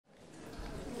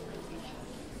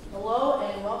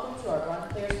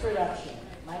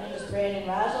Brandon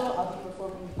Razzle. I'll be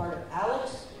performing the part of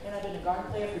Alex, and I've been a garden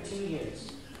player for 2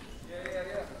 years.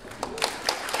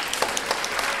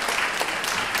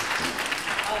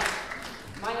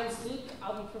 My name's Luke.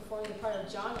 I'll be performing the part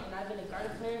of John, and I've been a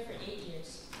garden player for 8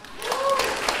 years.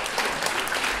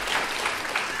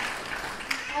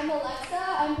 I'm Alexa.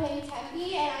 I'm playing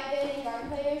Tempe, and I've been in garden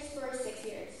players for 6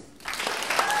 years.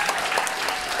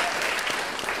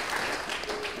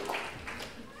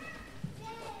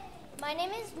 My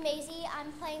name is Maisie.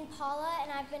 I'm playing Paula,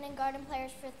 and I've been in garden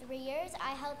players for 3 years.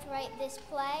 I helped write this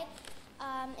play,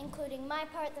 including my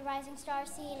part, the Rising Star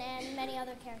scene, and many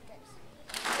other characters.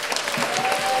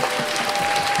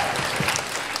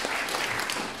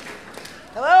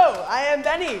 Hello, I am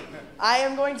Benny. I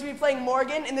am going to be playing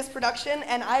Morgan in this production,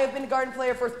 and I have been a garden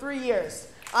player for 3 years.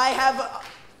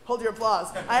 Hold your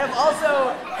applause. I have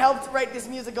also helped write this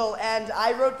musical, and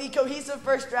I wrote the cohesive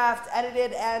first draft,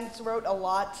 edited, and wrote a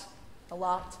lot.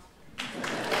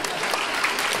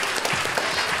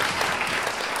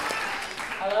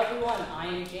 Hello everyone, I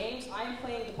am James. I am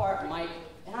playing the part of Mike,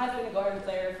 and I've been a garden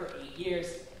player for 8 years.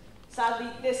 Sadly,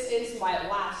 this is my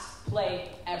last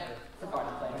play ever for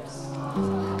garden players.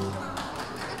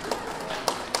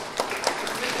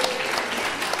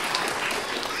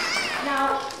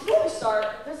 Now, before we start,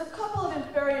 there's a couple of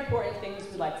very important things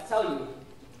we'd like to tell you.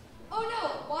 Oh no,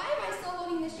 why am I still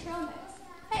holding this trail mix?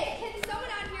 Hey, can someone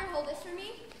out here hold this for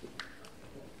me?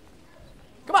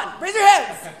 Come on, raise your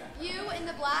hands! You in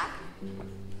the black?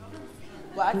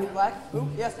 Black? Ooh,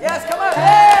 yes, come on!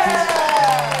 Hey!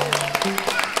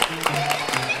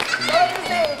 Go up the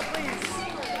stage, please.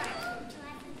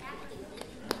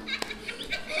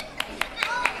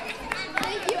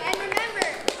 Thank you, and remember,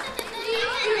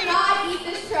 please do not eat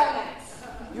this trail mix.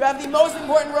 You have the most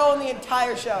important role in the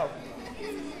entire show.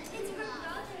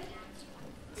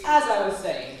 As I was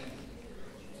saying,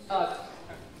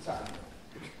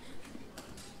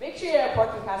 make sure you have a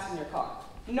parking pass in your car.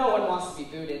 No one wants to be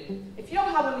booted. If you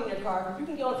don't have one in your car, you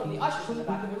can get one from the ushers in the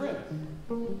back of the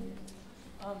room.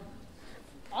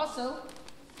 Also,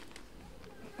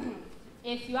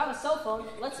 if you have a cell phone,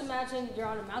 let's imagine you're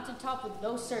on a mountaintop with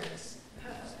no service.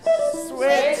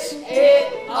 Switch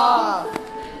it off.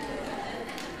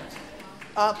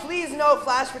 Please no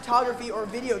flash photography or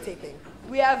videotaping.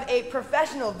 We have a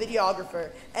professional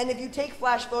videographer, and if you take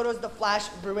flash photos, the flash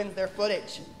ruins their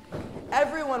footage.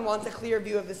 Everyone wants a clear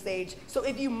view of the stage, so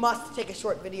if you must take a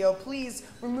short video, please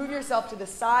remove yourself to the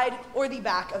side or the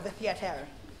back of the theater.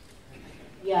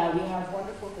 Yeah, we have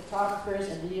wonderful photographers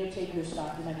and videotakers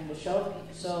documenting the show,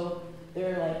 so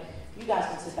they're like, you guys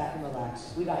can sit back and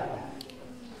relax. We got your back.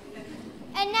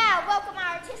 And now, welcome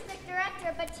our artistic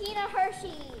director, Betina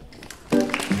Hershey.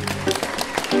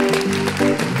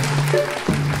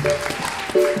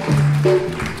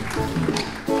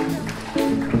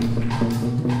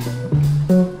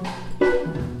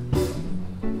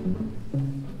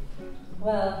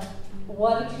 Well,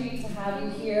 what a treat to have you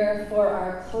here for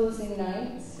our closing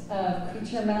night of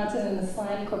Creature Mountain and the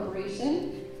Slime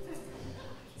Corporation.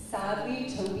 Sadly,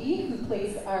 Toby, who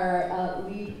plays our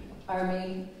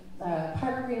main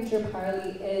park ranger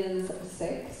Parley, is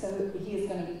sick, so he is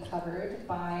going to be covered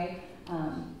by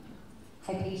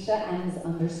Hypatia and his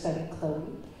understudy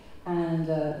Chloe, and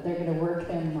they're going to work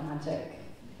their magic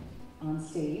on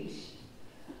stage.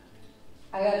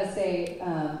 I gotta say,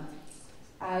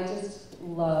 I just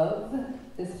love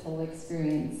this whole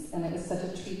experience, and it was such a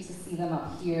treat to see them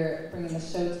up here bringing the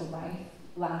show to life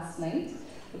last night.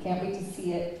 I can't wait to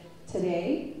see it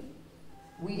today.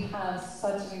 We have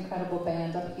such an incredible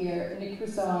band up here. Nick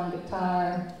Russo on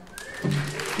guitar.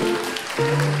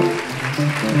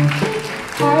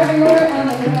 Harvey on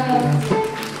the drums.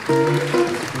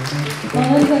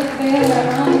 Melinda Taylor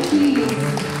on the keys.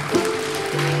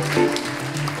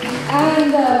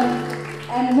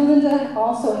 And Melinda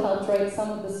also helped write some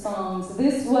of the songs.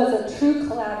 This was a true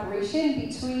collaboration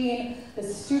between the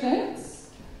students.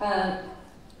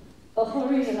 The whole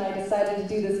reason I decided to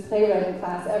do this playwriting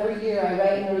class, every year I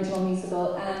write an original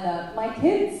musical, and my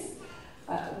kids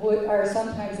are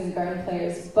sometimes in garden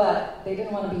players, but they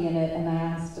didn't want to be in it, and I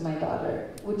asked my daughter,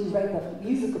 would you write the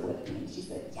musical with me? And she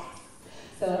said, yes.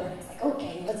 So I was like,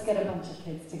 okay, let's get a bunch of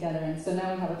kids together. And so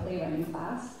now we have a playwriting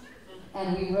class.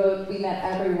 And we met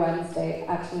every Wednesday.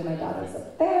 Actually, my daughter's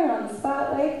up there on the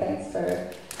spotlight. Thanks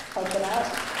for helping out.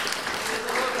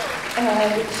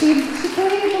 And she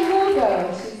created the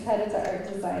logo. She's headed to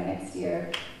art design next year.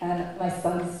 And my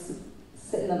son's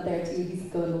sitting up there too. He's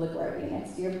going to LaGuardia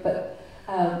next year. But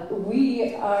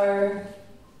we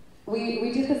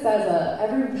did this as a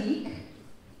every week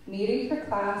meeting for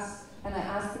class. And I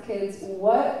asked the kids,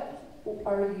 what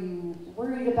are you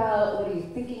worried about? What are you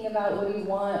thinking about? What do you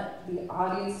want the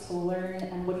audience to learn?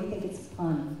 And what do you think is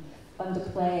fun? Fun to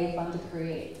play, fun to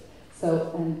create.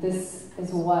 So, and this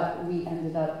is what we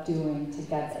ended up doing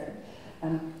together.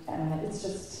 And it's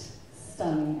just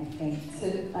stunning, I think. So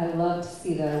I love to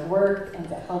see their work and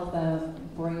to help them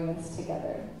bring this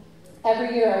together.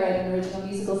 Every year I write an original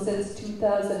musical since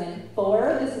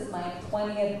 2004. This is my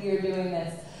 20th year doing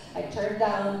this. I turned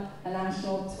down a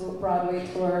national Broadway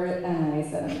tour and I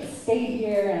said, I'm going to stay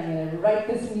here and I'm going to write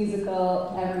this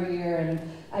musical every year. And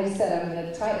I said, I'm going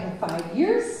to try it for 5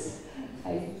 years.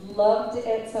 I loved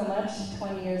it so much.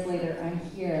 20 years later, I'm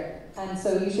here. And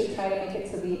so you should try to make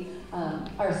it to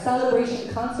our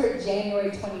celebration concert,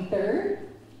 January 23rd,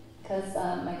 because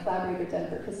my collaborator,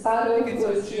 Denver Casado, who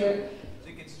was here. I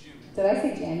think it's June. Did I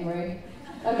say January?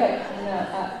 Okay,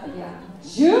 no, yeah.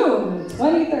 June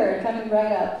 23rd, coming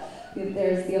right up.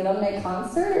 There's the alumni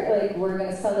concert. Like, we're going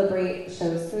to celebrate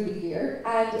shows through the year.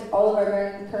 And all of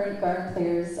our current garden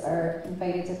players are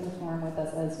invited to perform with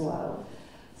us as well.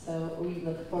 So we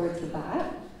look forward to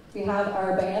that. We have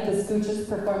our band, the Scooches,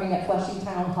 performing at Flushing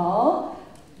Town Hall,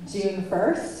 June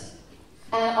 1st.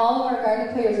 And all of our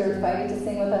garden players are invited to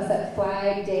sing with us at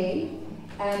Flag Day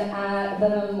and at the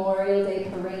Memorial Day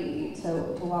Parade to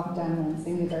walk down and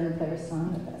sing the garden player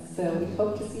song with us. So we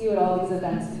hope to see you at all these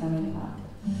events coming up.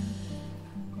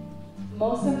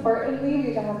 Most importantly,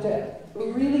 we have to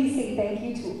really say thank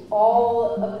you to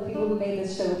all of the people who made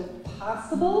this show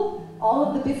possible. All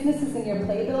of the businesses in your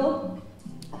playbill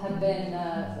have been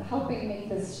helping make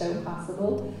this show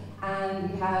possible.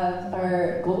 And we have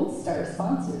our Gold Star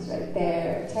sponsors right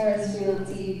there. Terrace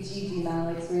Realty, Gigi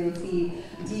Malik's Realty,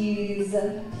 Dee's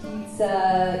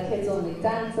Pizza, Kids Only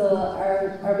Dental,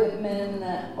 our Whitman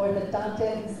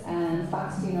Orthodontics, and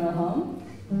Fox Funeral Home.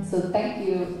 So thank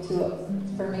you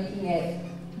for making it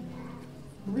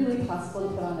really possible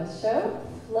to put on this show.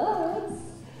 Plus,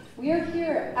 we are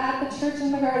here at the Church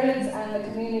in the Gardens and the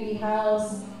Community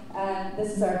House, and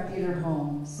this is our theater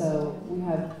home. So we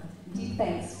have deep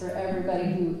thanks for everybody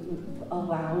who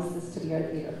allows this to be our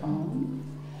theater home.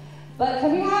 But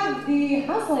can we have the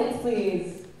house lights,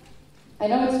 please? I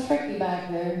know it's tricky back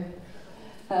there.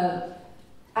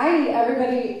 I need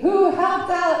everybody who helped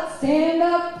out stand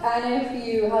up, and if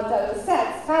you helped out with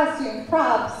sets, costumes,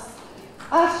 props,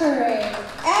 ushering,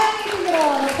 anything at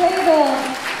all, the playbill.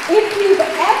 If you've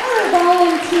ever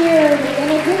volunteered in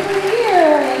a different year,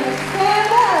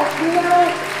 stand up,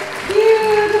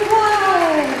 huge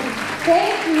applause.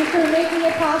 Thank you for making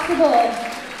it possible.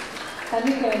 I'm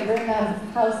just going to bring that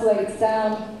house lights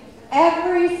down.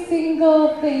 Every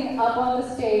single thing up on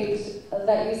the stage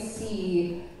that you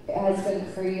see has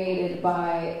been created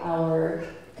by our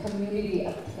community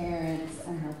of parents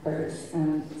and helpers,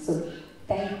 and so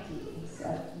thank you. It's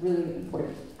really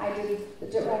important. I did the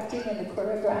directing and the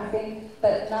choreographing,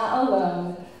 but not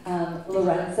alone.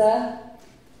 Lorenza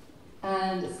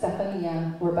and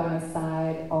Stefania were by my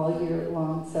side all year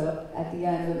long, so at the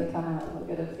end when they come out,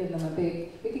 we're going to give them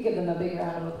we could give them a big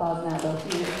round of applause now, though.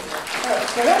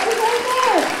 So that's it right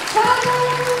there!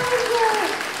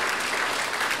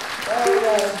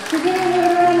 She's getting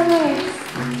moving around the lights.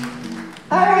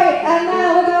 All right, and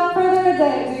now without further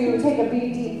ado, take a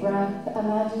big deep breath.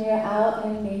 Imagine you're out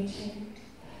in nature,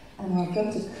 and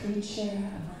welcome to Creature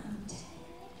Mountain.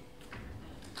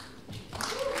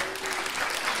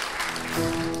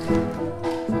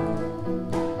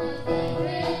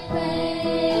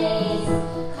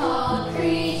 Wow.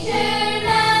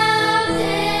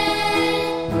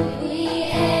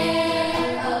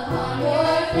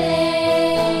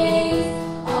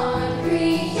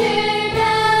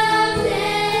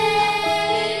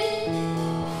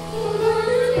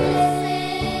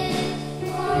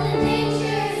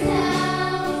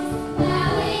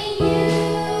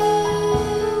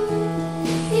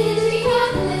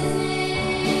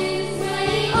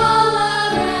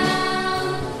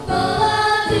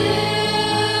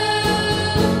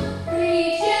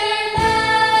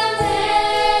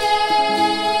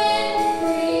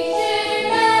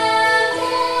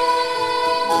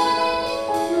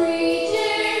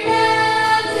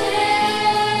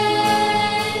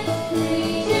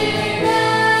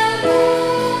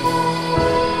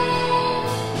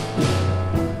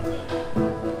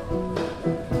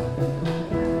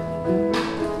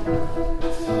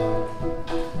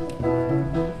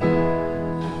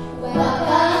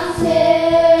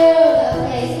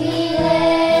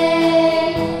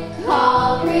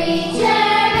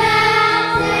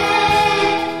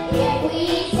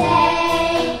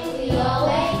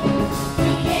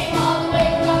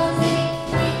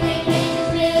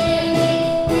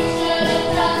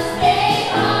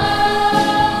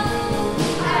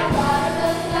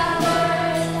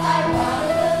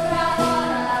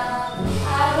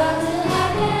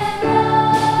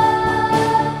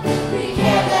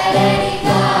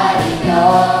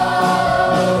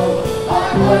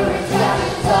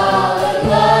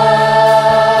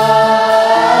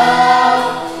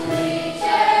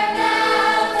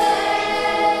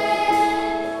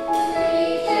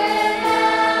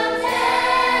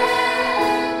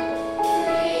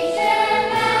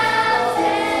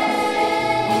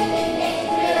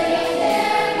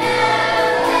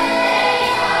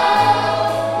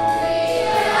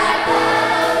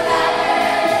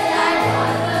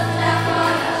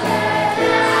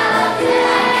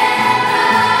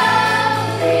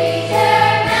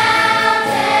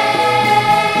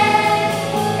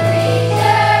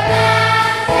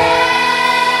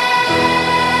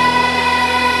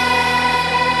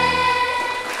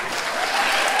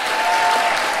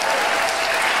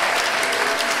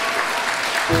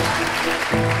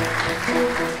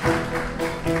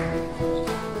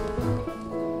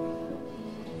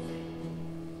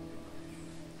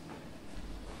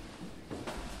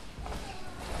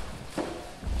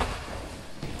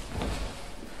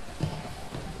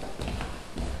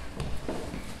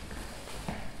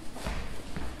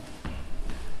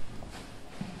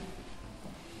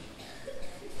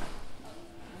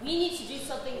 We need to do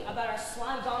something about our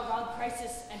slime gone wrong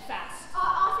crisis and fast. Our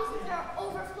offices are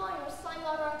overflowing with slime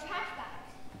gone wrong trash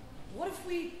bags. What if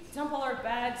we dump all our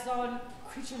bags on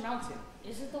Creature Mountain?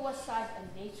 Isn't the west side a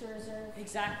nature reserve?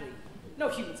 Exactly. No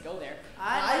humans go there.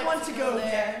 I want to go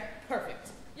there. Perfect.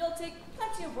 You'll take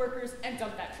plenty of workers and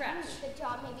dump that trash. The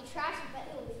job may be trashy, but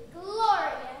it will be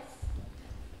glorious.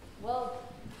 Well,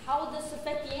 how will this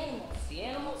affect the animals? The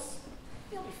animals,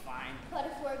 they'll be fine. But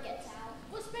if word gets out,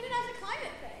 We'll spin it as a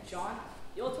climate fix. John,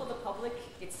 you'll tell the public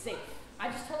it's safe. I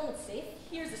just tell them it's safe?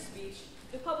 Here's a speech.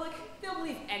 The public, they'll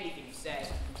believe anything you say.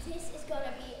 this is going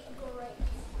to be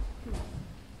great.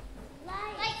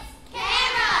 Lights,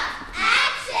 Camera,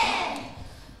 action!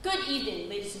 Good evening,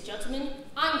 ladies and gentlemen.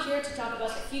 I'm here to talk about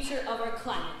the future of our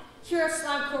climate. Here at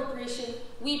Slime Corporation,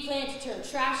 we plan to turn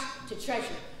trash to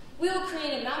treasure. We will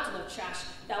create a mountain of trash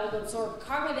that will absorb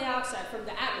carbon dioxide from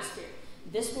the atmosphere.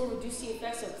 This will reduce the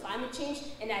effects of climate change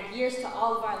and add years to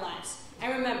all of our lives.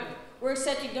 And remember, we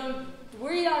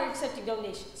are accepting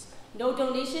donations. No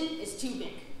donation is too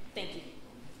big. Thank you.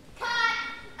 Cut!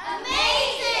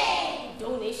 Amazing!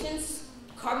 Donations?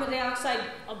 Carbon dioxide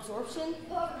absorption?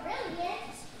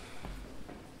 brilliant.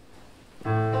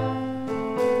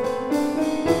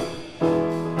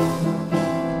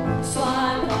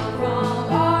 Slime gone wrong,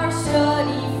 our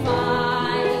study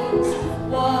finds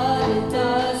what it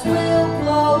does will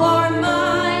blow our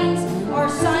minds. Our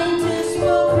scientists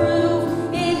will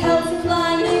prove it helps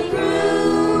climate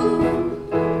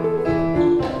groove.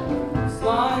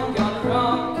 Slime gone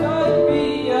wrong could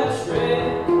be a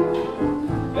trick.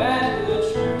 Bend the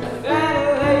truth and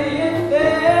lay it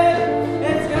thin.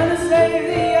 It's gonna save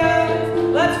the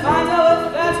earth. Let's find out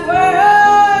if that's where.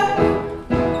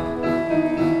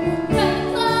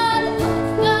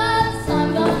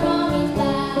 Slime gone wrong is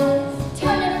bad.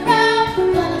 Turn it around,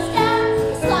 we're gonna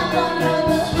stop. Slime gone wrong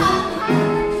will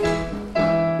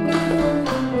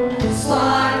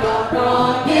Slime gone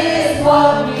wrong is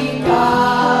what we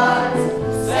got.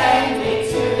 Send it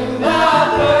to the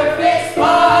perfect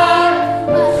spot.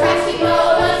 A trashy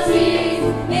roller seas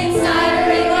Inside a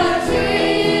ring of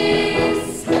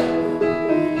trees.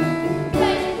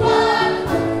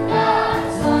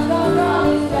 Slime gone wrong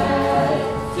is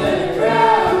bad. Turn it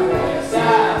around, bring us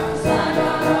out. Slime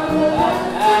gone wrong will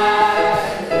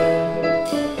act.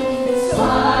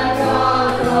 Slime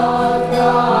gone wrong,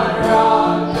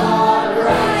 gone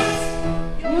right.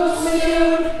 You'll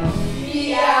soon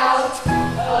be out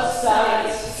of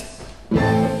sight.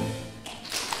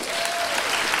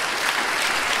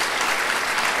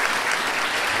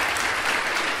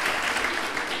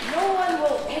 No one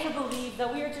will ever believe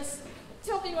that we are just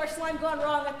dumping our slime gone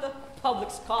wrong at the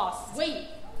public's cost. Wait,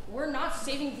 we're not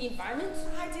saving the environment?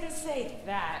 I didn't say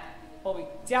that, but we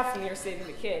definitely are saving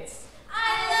the kids.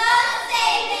 I love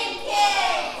saving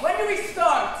kids! When do we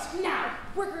start? Now,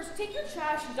 workers, take your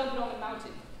trash and dump it on the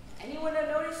mountain. Anyone that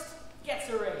noticed gets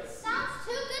a raise. Sounds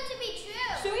too good to be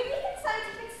true. Should we begin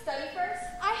scientific study first?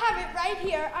 I have it right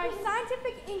here. Our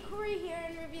scientific inquiry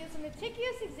herein reviews a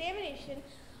meticulous examination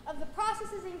of the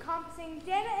processes encompassing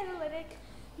data analytic,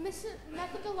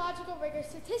 methodological rigor,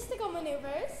 statistical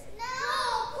maneuvers.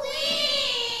 No,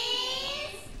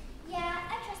 please! Yeah,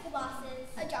 I trust the bosses.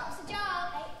 A job's a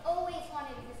job. I always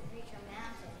wanted to visit Creature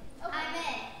Mountain. I'm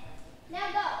in.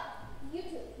 Now go. You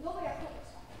two, nobody our public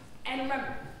stuff. And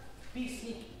remember, be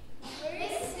sneaky. We're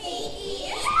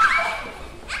sneaky.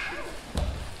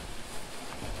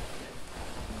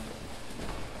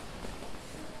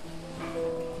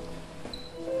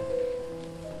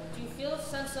 Do you feel a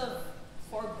sense of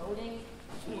foreboding?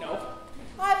 No.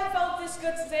 I haven't felt this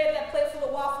good since I ate that plate full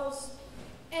of waffles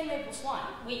and maple slime.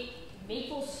 Wait,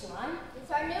 maple slime?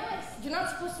 It's our newest. You're not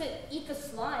supposed to eat the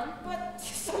slime. But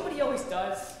somebody always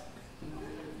does.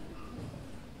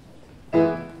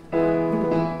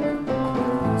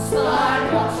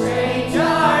 Slime gone strange,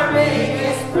 our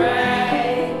biggest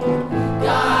prey.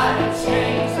 Gotta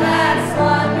change that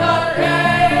slime gone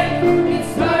gray. It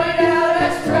started out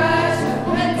as trash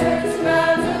and turned to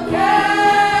mounds of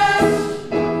cash.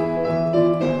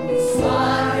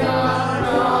 Slime gone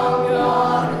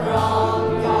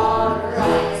wrong, gone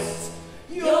right.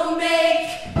 You'll make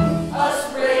us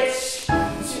rich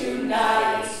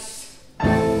tonight.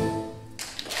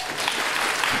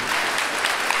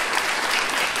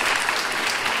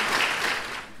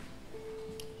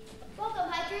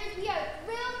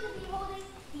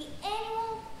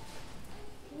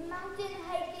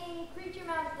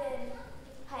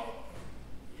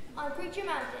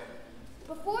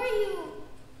 before you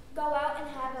go out and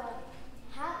have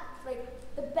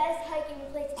the best hike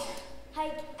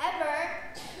ever,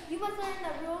 you must learn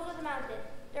the rules of the mountain.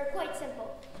 They're quite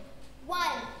simple. 1,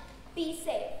 be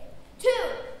safe. 2,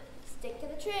 stick to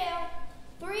the trail.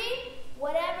 3,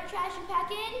 whatever trash you pack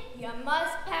in, you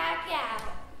must pack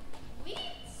out. We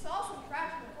saw some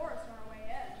trash in the forest on our way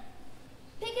in.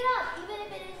 Pick it up, even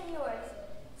if it isn't yours.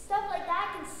 Stuff like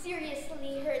that can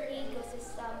seriously hurt the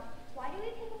ecosystem. Why do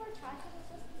we pick up our trash if it's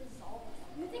just dissolved?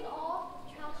 You think all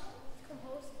trash is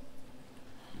compost?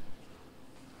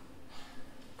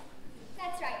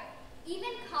 That's right. Even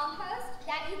compost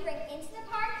that you bring into the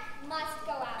park must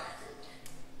go out.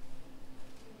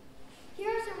 Here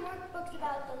are some workbooks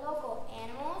about the local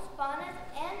animals, faunas,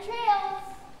 and trails.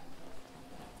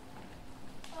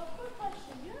 Quick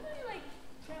question. Do you have any,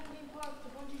 trampoline parks, the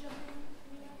bungee jumping,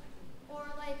 Or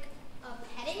a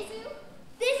petting zoo?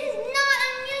 This is not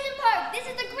an amusement park. This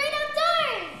is the great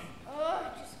outdoors. Oh,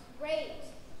 just great.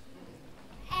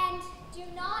 And do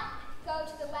not go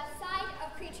to the west side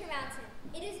of Creature Mountain.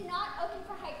 It is not open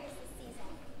for hikers this season.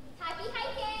 Happy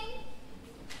hiking!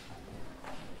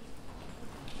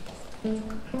 Are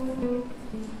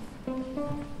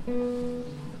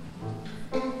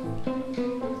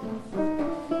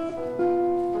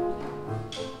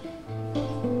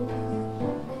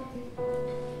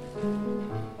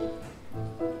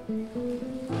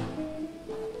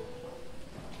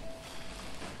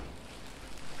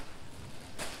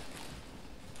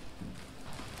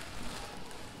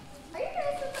you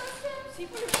ready for those? See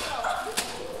for yourself.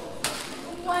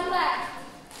 One left.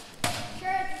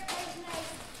 Sure, this place is nice.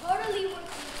 Totally worth it.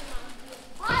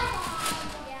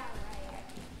 Bye-bye. Yeah, right.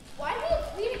 Why do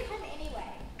we come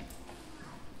anyway?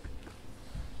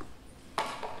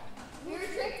 We were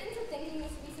tricked into thinking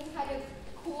this would be some kind of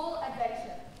cool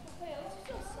adventure. Wait, let's just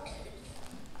go something.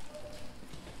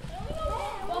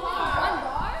 One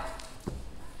bar?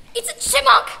 It's a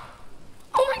chipmunk!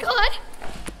 Oh my god!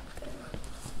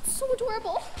 So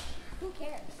adorable. Who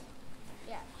cares?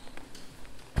 Yeah.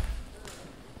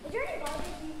 Is there any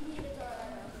garbage you need to throw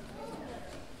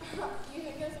out? Do you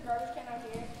think there's a garbage can out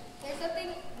here? There's nothing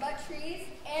but trees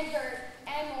and dirt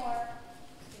and more.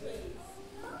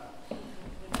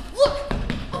 Look!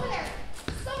 Over there!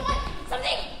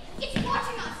 Something! It's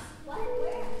watching us! What?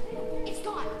 Where? It's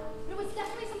gone. But it was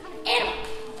definitely some kind of animal.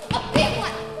 A big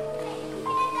one! I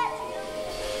did that too.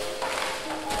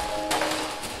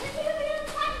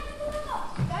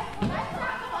 That's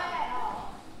not fun at all.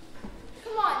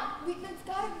 Come on, there's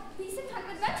gotta be some kind of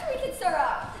adventure we can start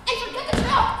up. And forget the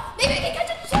trail! Maybe we can catch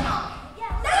a chipmunk!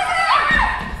 Yeah.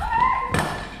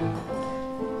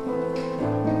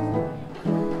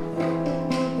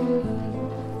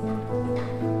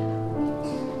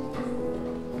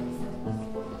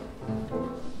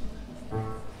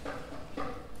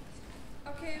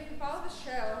 Okay, we can follow this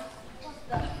trail.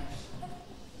 Who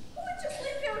would just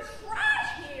leave their trash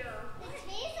here? The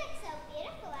trees look so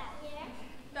beautiful out here.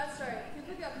 That's right. You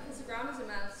pick it up because the ground is a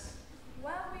mess.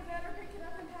 Well, we better pick it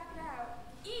up and pack it out,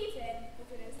 even if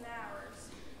it isn't ours.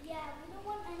 Yeah, we don't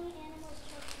want any animals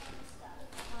choking on the stuff.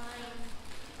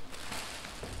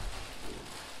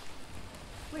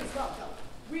 Please welcome.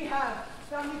 We have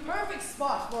found the perfect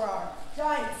spot for our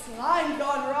giant slime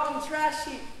gone wrong trash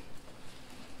heap.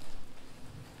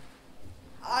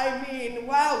 I mean,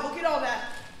 wow, look at all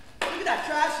that. Look at that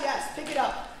trash, yes, pick it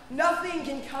up. Nothing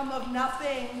can come of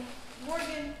nothing.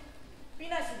 Morgan, be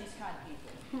nice to these kind of people.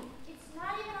 It's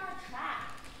not even our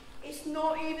trash. It's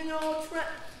not even our trash.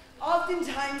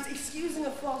 Oftentimes, excusing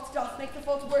a fault doth make the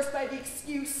fault worse by the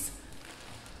excuse.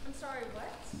 I'm sorry,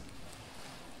 what?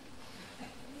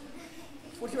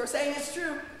 If what you are saying is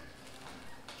true,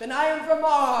 then I am from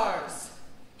Mars.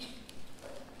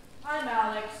 I'm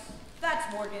Alex.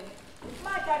 That's Morgan. If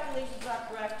my calculations are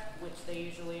correct, which they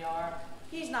usually are,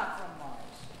 he's not from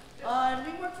Mars. And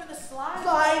we work for the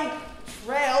Slime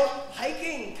Trail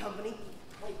Hiking Company.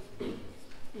 Wait.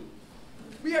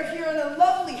 We are here on a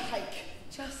lovely hike,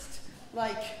 just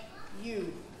like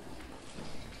you.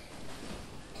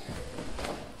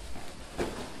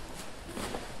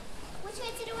 Which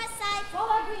way to the west side? Follow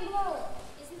that green glow.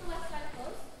 Isn't the west side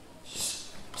close?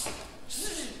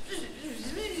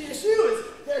 Shoes!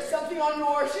 There's something on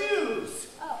your shoes!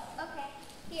 Oh, okay.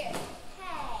 Here.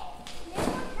 Hey, there's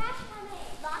more trash coming.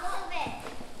 Lots of it.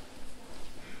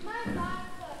 My God,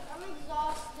 I'm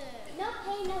exhausted. No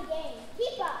pain, no gain.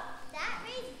 Keep up. That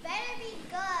race better be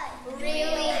good.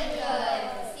 Really good.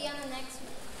 See you on the next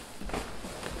one.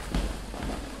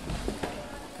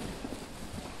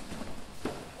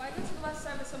 Why go to the west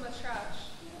side with so much trash?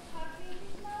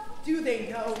 Do they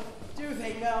know? Do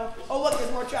they know? Oh, look,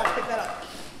 there's more trash. Pick that up.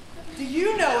 Do you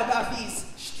know about these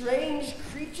strange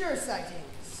creature sightings?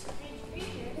 Strange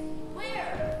creatures?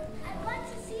 Where? I want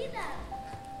to see them.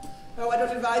 Oh, I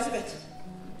don't advise of it.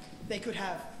 They could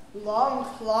have long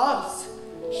claws,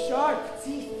 sharp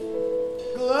teeth,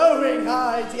 glowing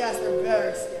eyes. Yes, they're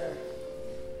very scary.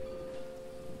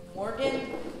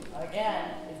 Morgan, again,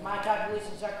 if my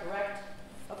calculations are correct,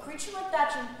 a creature like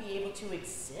that shouldn't be able to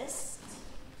exist.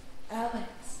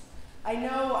 Alex, I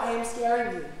know I am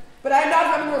scaring you, but I am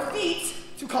not rubbing your feet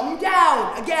to calm you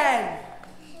down again.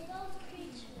 So those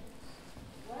creatures.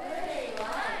 What are they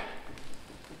like?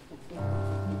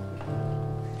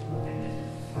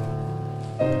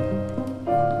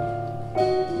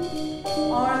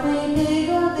 Are they big?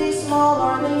 Are they small?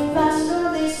 Are they fast?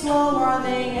 Are they slow? Are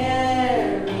they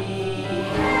hairy?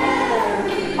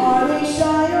 Are they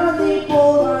shy? Are they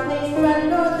bold? Are they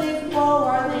friend? Are they foe?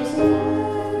 Are they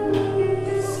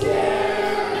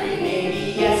Scary,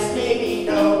 maybe yes, maybe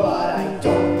no, but I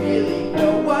don't really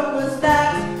know. What was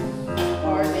that?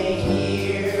 Are they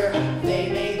here? They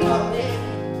may come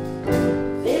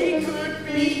in. They could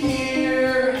be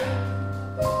here.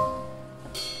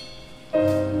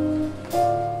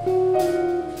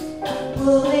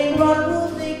 Will they run? Will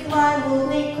they climb? Will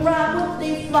they grab? Will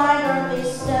they fly? Are they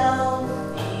stealthy?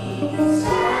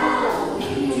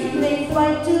 Do they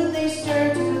fight? Do they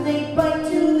stir? Do they bite?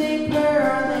 Do they purr?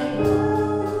 Are they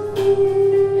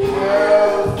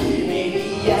Healthy, maybe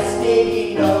yes,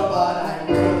 maybe no, but I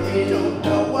really don't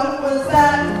know. What was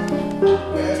that?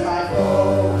 Where's my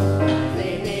phone?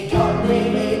 They may come, they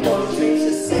may go. Strange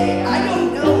to say, I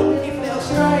don't know if they'll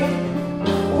strike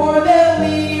or they'll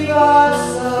leave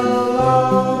us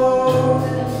alone.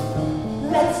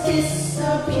 Let's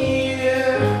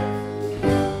disappear.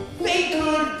 They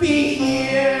could be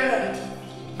here.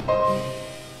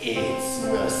 It's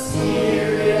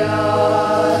mysterious.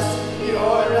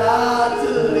 You're not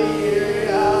delirious.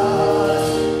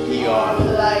 Your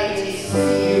plight is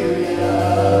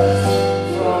serious.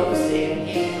 Frozen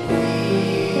in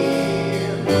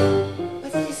fear.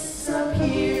 Let's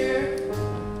disappear.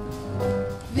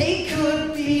 They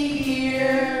could be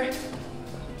here.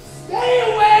 Stay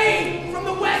away from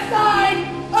the west side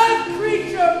of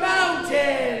Creature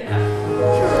Mountain.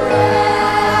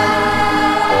 Crash.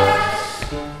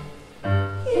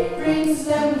 It brings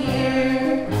them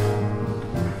near.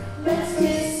 Let's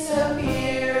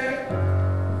disappear.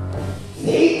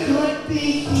 They could be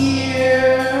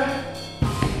here.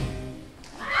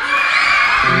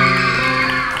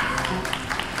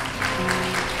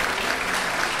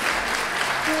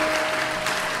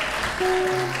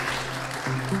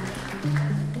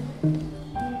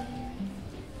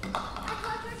 I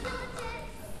got tortilla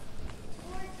chips.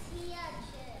 Tortilla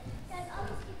chips. Guys, I'll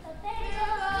just keep the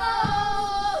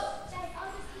bagels. Guys,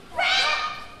 I'll just keep the bread.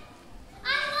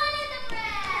 I wanted the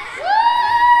bread.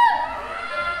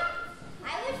 I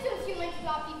wish those humans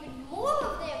dropped even more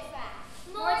of their trash.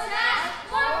 More trash,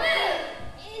 more food.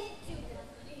 Is to them.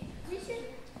 We should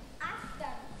ask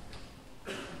them.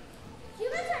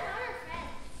 Humans are not our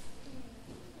friends.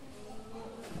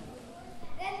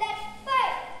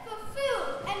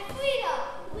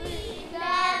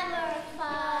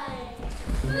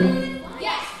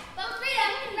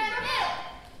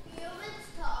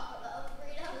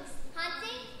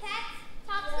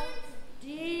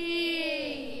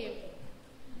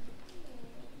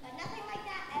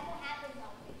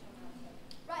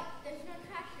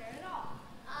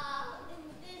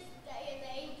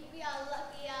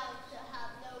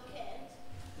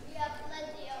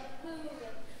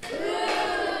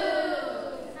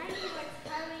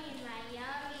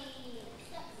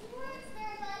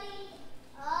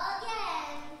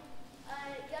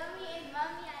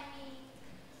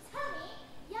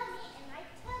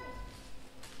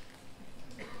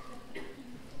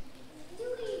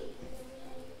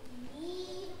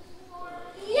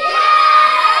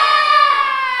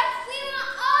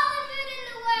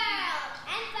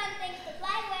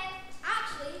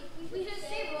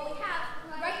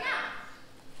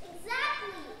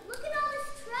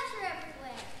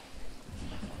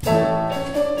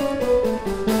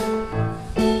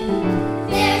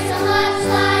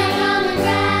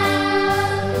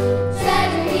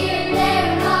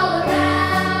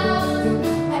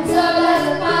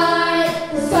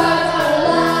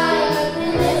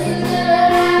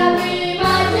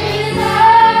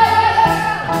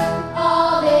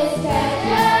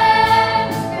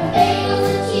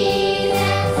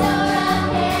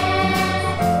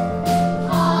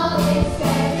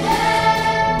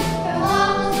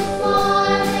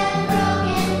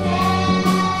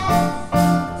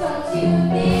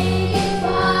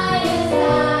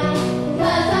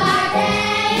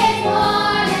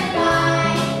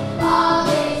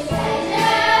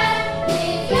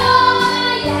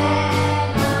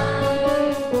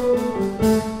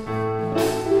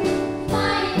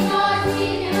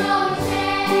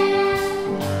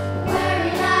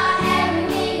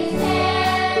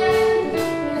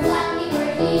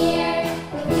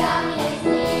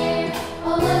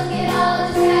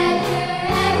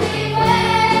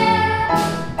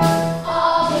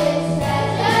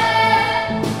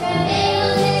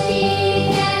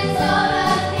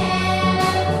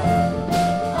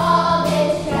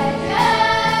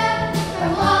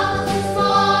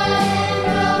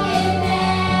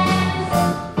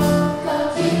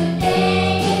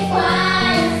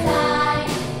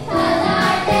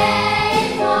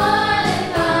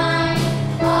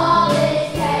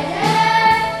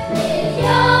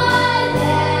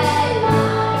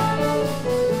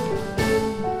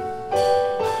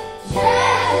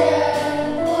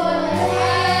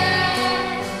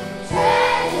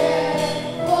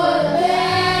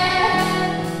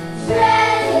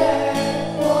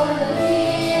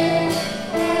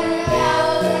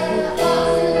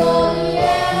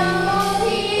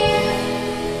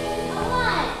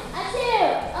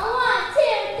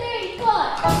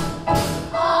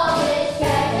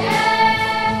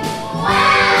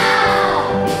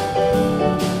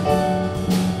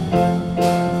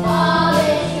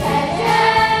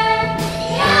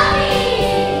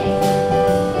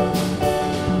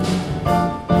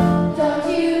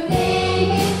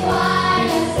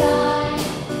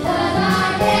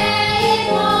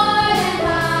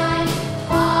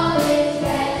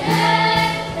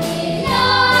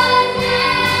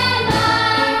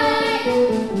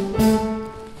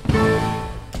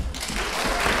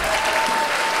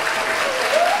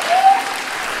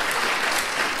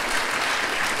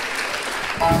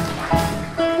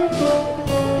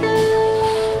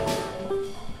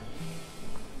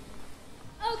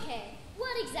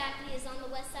 exactly is on the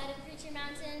west side of Creature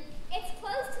Mountain? It's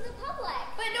closed to the public.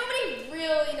 But nobody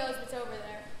really knows what's over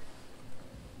there.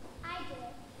 I do.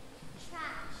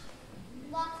 Trash.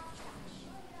 Lots of trash.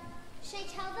 Should I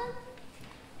tell them?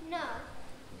 No.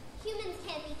 Humans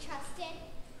can't be trusted.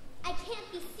 I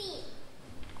can't be seen.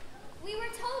 We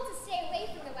were told to stay away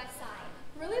from the west side.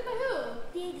 Really? By who?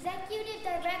 The executive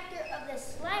director of the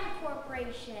Slime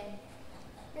Corporation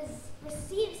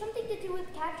received something to do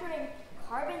with capturing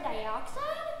carbon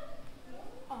dioxide?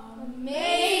 Amazing!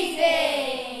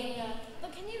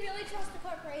 But can you really trust the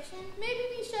corporation? Maybe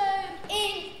we should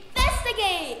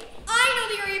investigate! I know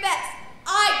the area best.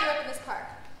 I grew up in this park.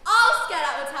 I'll scout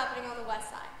out what's happening on the west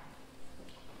side.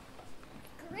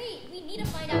 Great, we need to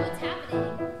find out what's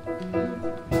happening.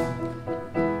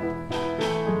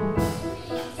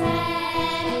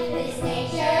 This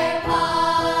nature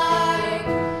park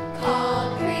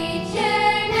called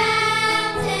Creature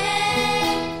Mountain.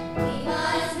 We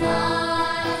must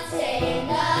not stay in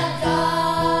the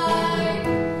dark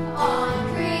on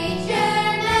Creature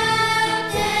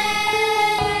Mountain.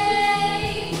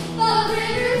 The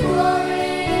river's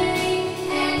roaring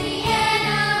and the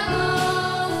animals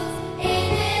in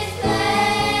this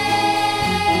place.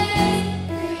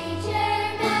 Creature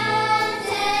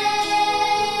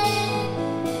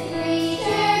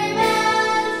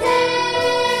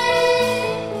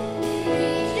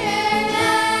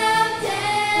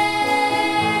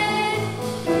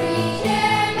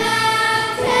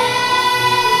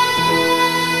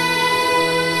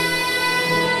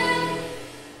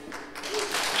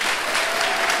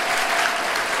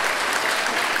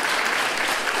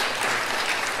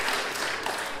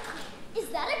Is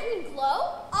that a green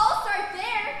glow? I'll start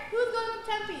there. Who's going to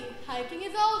Tempe? Hiking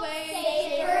is always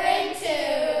safer in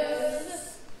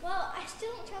twos. Well, I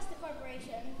still don't trust the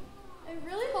corporation. I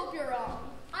really hope you're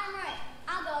wrong. I'm right.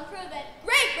 I'll go and prove it.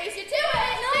 Great, race you to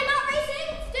it! No, I'm not racing.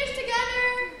 Stitch together!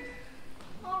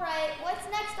 Alright, what's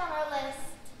next on our list?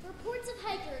 Reports of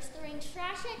hikers throwing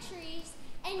trash at trees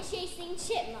and chasing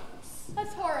chipmunks.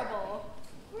 That's horrible.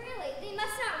 Really, they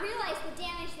must not realize the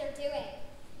damage they're doing.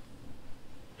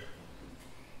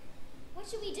 What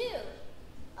should we do?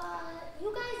 You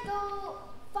guys go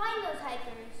find those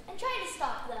hikers and try to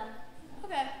stop them.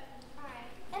 Okay. Alright.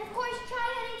 And of course, try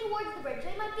heading towards the bridge.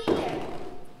 They might be there.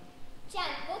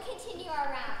 Jen, we'll continue our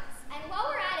rounds. And while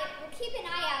we're at it, we'll keep an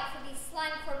eye out for these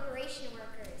Slime Corporation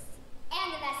workers.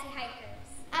 And the messy hikers.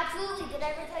 Absolutely. Did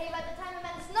I ever tell you about the time I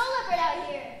met a snow leopard out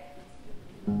here?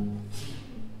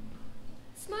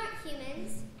 Smart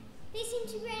humans. They seem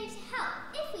to be ready to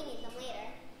help if we need them later.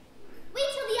 Wait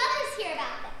till the others hear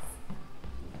about this.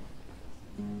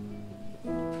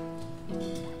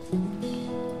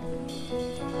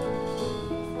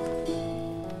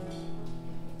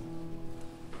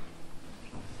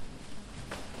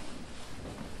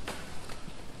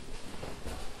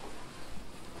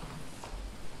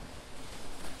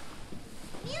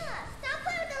 Mila, stop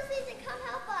playing with those things and come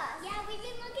help us. Yeah, we've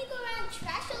been looking around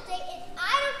trash all day, and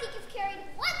I don't think you've carried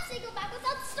one single bag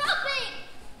without stopping.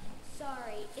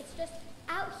 Sorry, it's just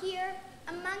out here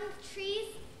among the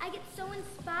trees, I get so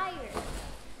inspired.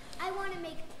 I want to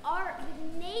make art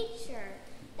with nature.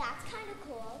 That's kind of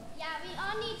cool. Yeah, we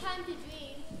all need time to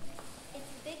dream. It's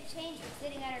a big change from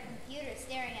sitting at our computer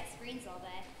staring at screens all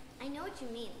day. I know what you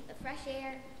mean, the fresh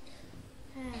air.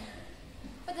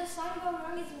 But the sun going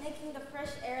wrong is making the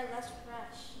fresh air less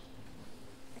fresh.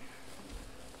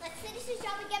 Let's finish this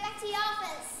job and get back to the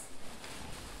office.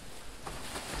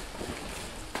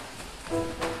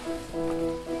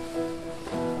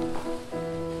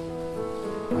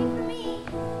 Wait for me.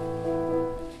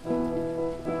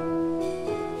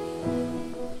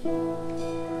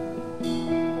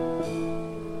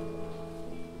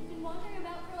 Been wandering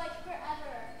about for like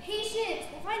forever. Patience,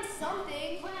 we'll find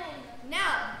something. When?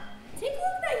 Now, take a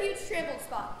look at that huge trampled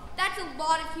spot. That's a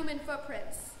lot of human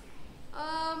footprints.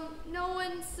 No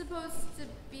one's supposed to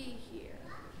be here.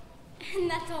 And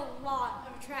that's a lot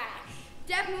of trash.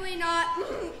 Definitely not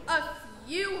a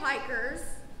few hikers.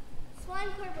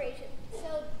 Slime Corporation.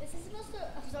 So this is supposed to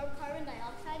absorb carbon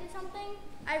dioxide or something?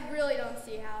 I really don't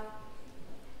see how.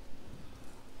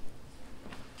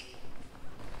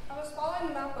 I was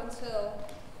following them up until...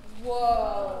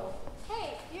 Whoa.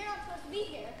 Hey, you're not supposed to be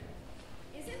here.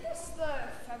 Isn't this the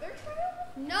feather trail?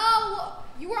 No!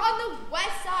 You were on the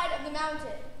west side of the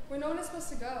mountain. Where no one is supposed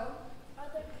to go. Are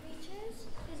there creatures?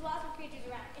 There's lots of creatures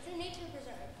around. It's a nature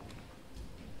preserve.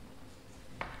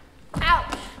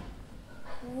 Ouch!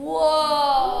 Whoa!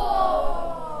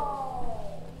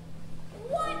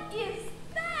 What is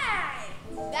that?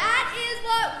 That is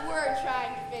what we're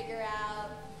trying to figure out.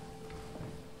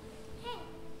 Hey,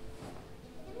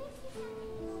 let me see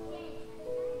something.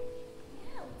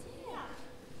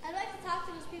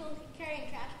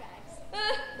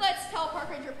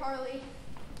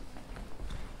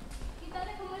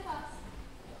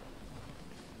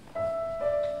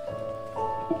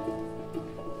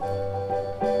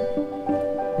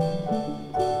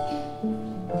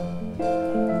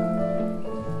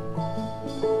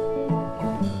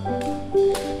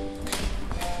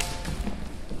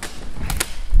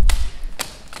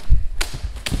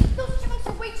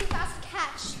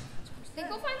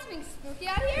 something spooky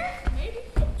out here? Maybe.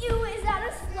 Ew, is that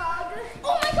a slug?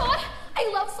 Oh my god! I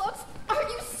love slugs! Aren't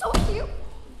you so cute?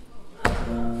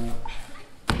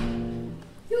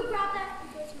 You grab that and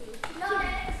kiss me. Not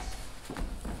it.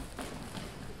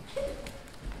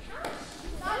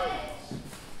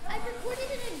 I've recorded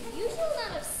an unusual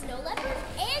amount of snow leopard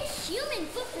and human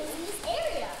footprints in this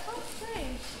area. Oh,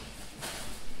 strange.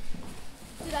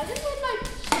 Did I just leave my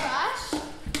trash?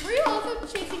 Were you also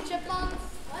chasing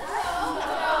chipmunks?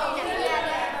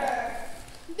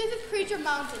 This is Creature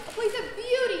Mountain, a place of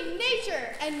beauty,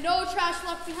 nature, and no trash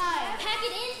left behind. Pack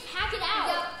it in, pack it out.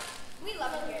 Yep. We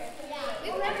love it here. Yeah,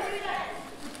 We remember that.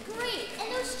 great.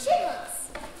 And those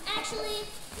chipmunks. Actually,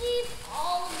 leave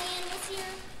all of the animals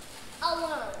here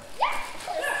alone. Yeah.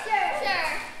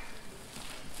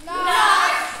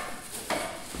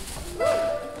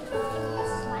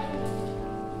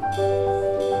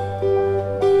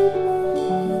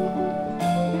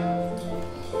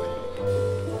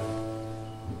 Sure.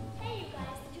 Hey, you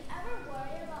guys, did you ever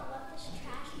worry about what this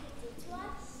trash could do to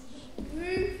us?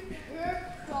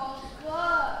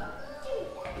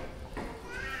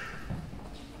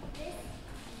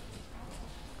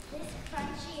 This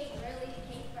crunchy is really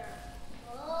paper.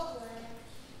 Oh, boy.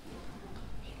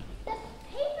 The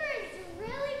paper is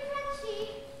really crunchy.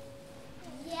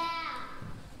 Yeah,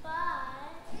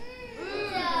 but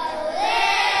delicious.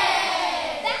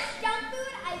 Best junk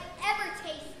food I've ever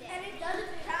tasted. And it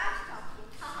doesn't trash talk you.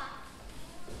 Haha.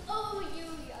 Oh, you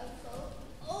young folks.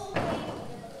 Oh,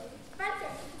 Spencer,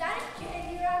 is that a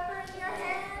candy wrapper in your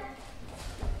hand?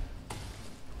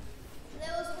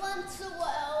 there was once a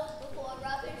world before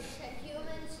rubbish and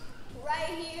humans, right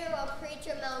here on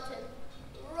Creature Mountain.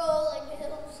 Rolling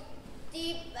hills,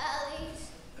 deep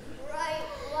valleys, bright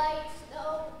white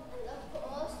snow, and of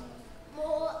course,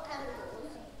 more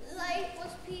animals. Life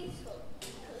was peaceful.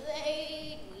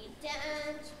 Played, we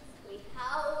danced, we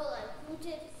howled and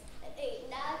hooted, and ate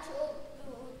natural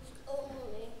foods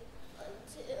only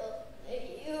until the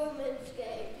humans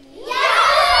came.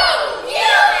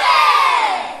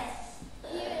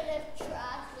 Even if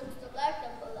trash looks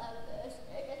delectable at first,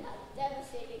 it can have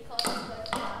devastating consequences.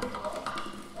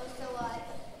 So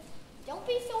don't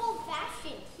be so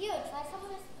old-fashioned. Here, try some of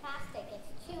this plastic. It's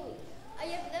chewy. I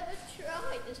have never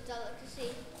tried this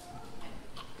delicacy.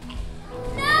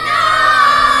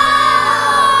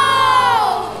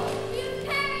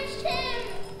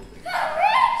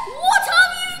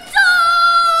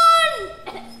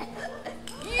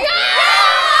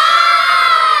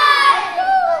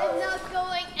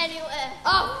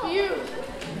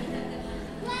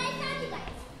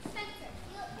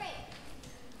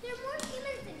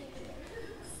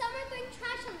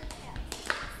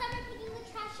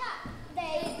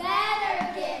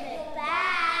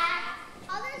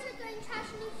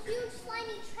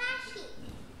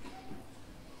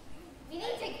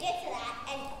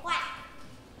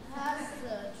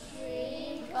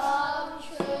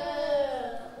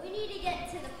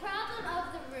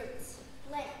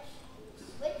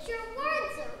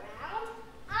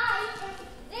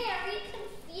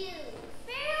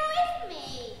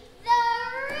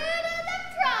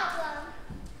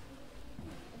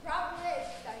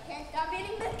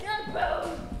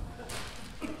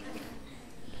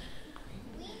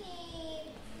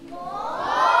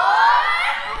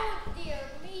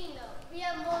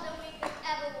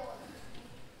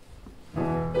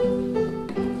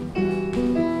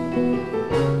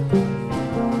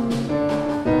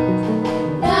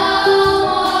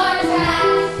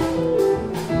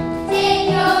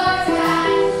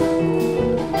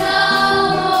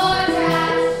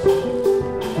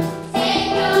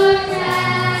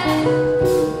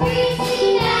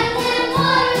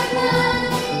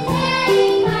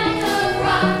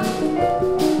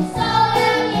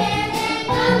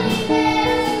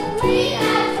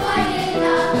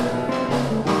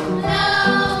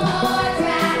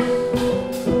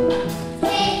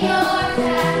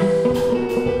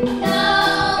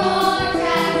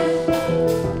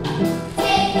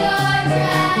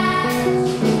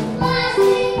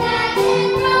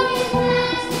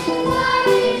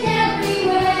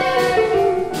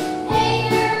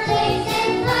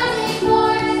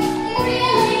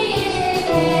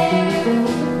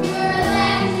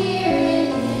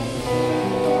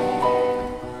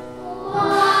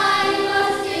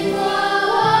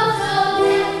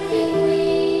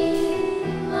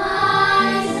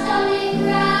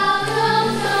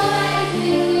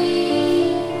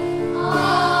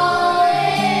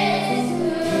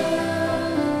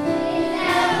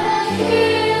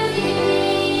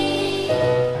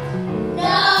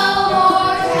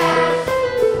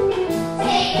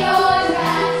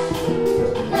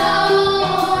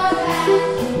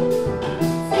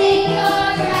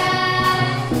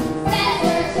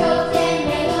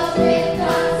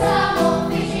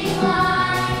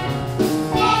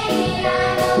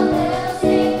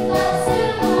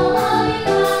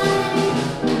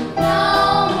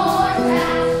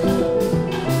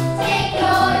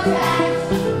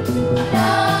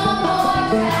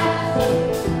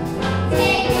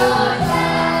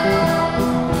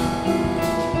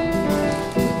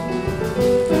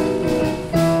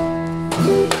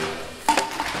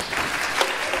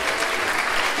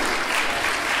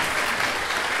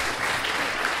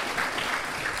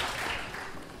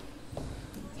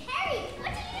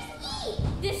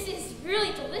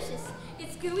 really delicious.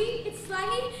 It's gooey, it's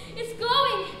slimy, it's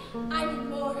glowing. I need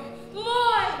more.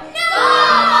 More! No!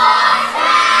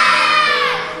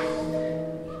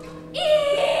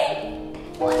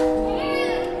 What is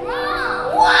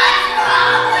wrong? What's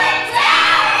wrong with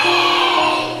Terry?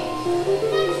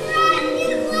 The trash is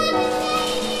levitating!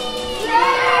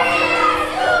 Terry has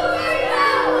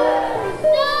superpowers!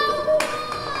 No!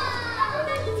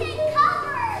 Everybody take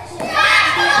cover!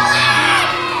 Trash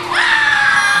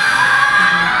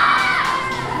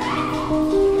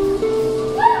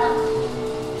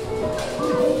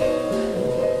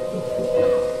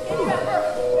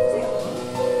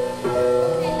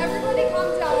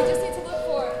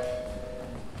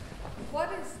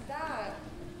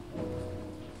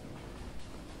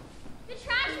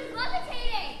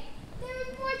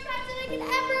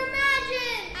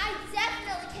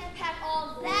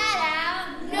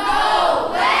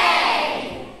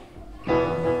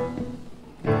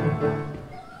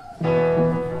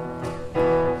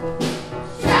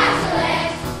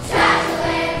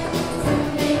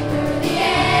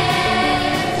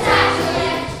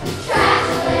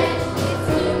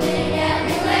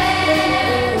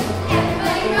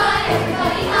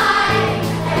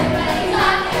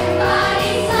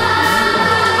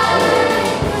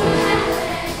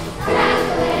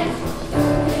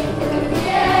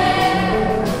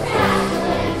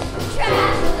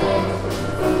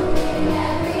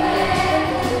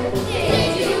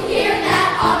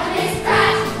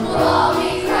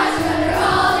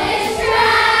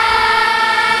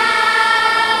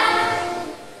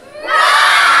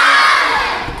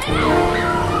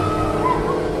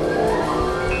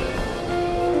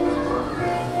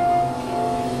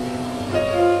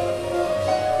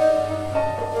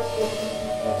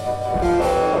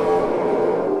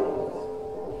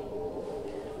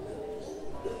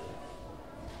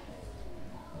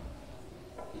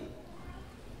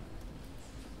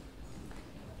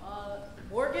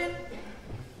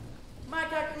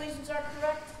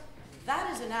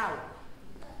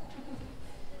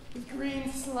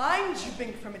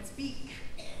From its beak.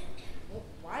 Well,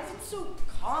 why is it so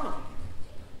common?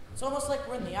 It's almost like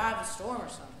we're in the eye of a storm or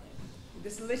something.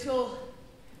 This little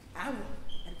owl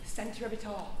at the center of it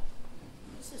all.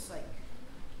 This is like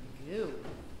goo.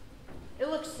 It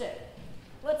looks sick.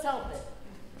 Let's help it.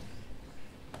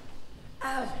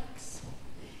 Alex,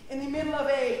 in the middle of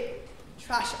a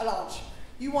trash avalanche,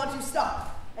 you want to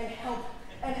stop and help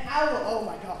an owl. Oh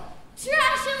my god.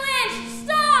 Trash avalanche!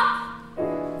 Stop!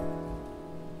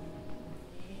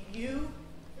 You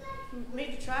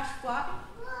made the trash fly?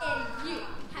 And you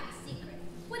have a secret.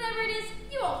 Whatever it is,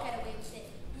 you won't get away with it.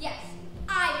 Yes,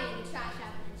 I made the trash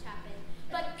avalanche happen.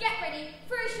 But get ready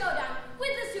for a showdown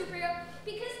with the superhero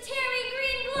because Terry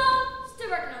Green Glow, still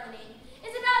working on the name,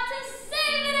 is about to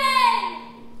save the day!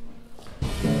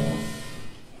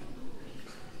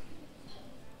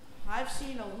 I've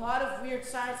seen a lot of weird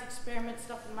science experiment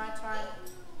stuff in my time,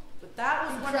 but that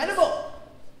was incredible!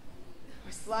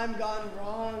 My slime gone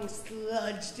wrong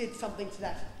sludge did something to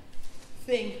that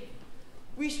thing.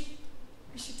 We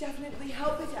should definitely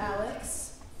help it,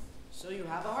 Alex. So you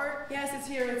have a heart? Yes, it's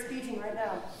here. It's beating right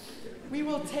now. We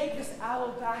will take this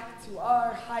owl back to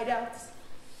our hideouts.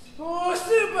 Oh,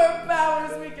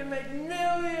 superpowers! We can make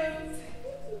millions!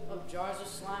 Of jars of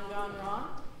slime gone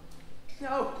wrong?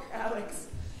 No, Alex.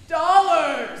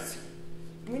 Dollars!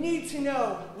 We need to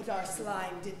know what our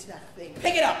slime did to that thing.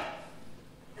 Pick it up!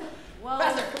 Well,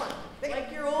 faster, come on.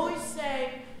 Like you're always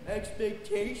saying,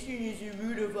 expectation is the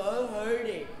root of all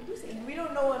heartache. And we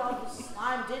don't know what all the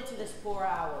slime did to this poor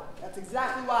owl. That's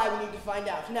exactly why we need to find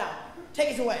out. Now,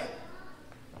 take us away.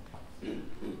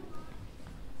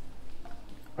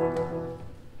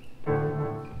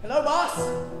 Hello, boss.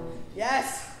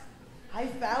 Yes, I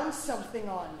found something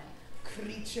on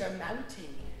Creature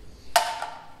Mountain.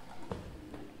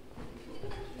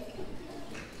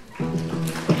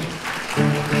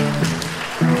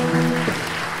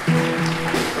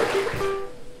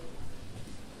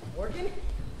 Morgan?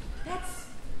 That's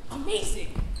amazing.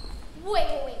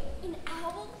 Wait. An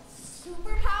owl?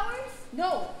 Superpowers?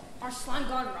 No, our slime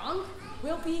gone wrong?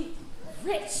 We'll be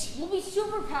rich. We'll be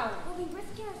superpowered. We'll be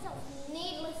risking ourselves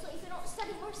needlessly if we don't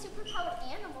study more superpowered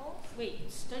animals.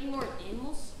 Wait, study more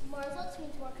animals? More results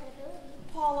means more credibility.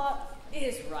 Paula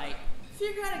is right.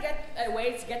 Figure out a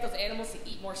way to get those animals to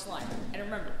eat more slime. And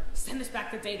remember, send us back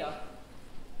the data.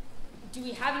 Do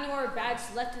we have any more bags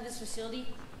left in this facility?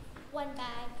 One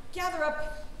bag. Gather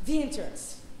up the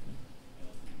interns.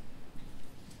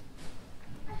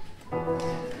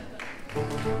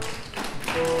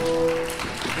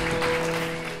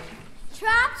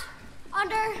 Trapped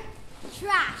under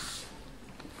trash.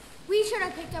 We should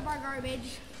have picked up our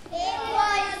garbage. It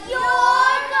was your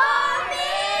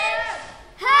garbage!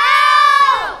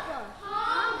 Help!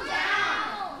 Calm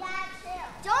down. Yeah, chill.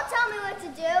 Don't tell me what to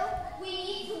do. We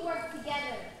need to work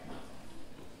together.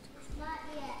 Not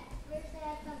yet. First I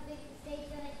have something to say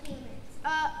to the humans.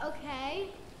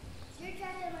 Okay. Your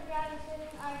trash on the ground is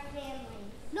hurting our family.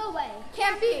 No way.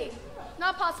 Can't be.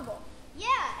 Not possible.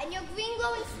 Yeah, and your green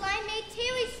glowing slime made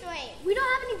Terry strange. We don't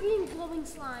have any green glowing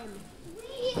slime.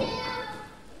 We do.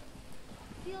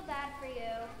 Feel bad for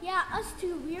you. Yeah, us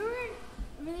too. We weren't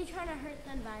really trying to hurt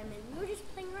the environment. We were just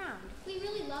playing around. We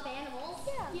really love animals.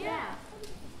 Yeah.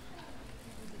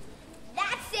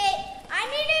 That's it. I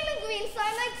need him a green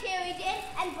slime like Terry did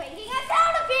and bringing us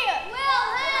out of here.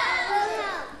 We'll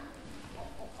help.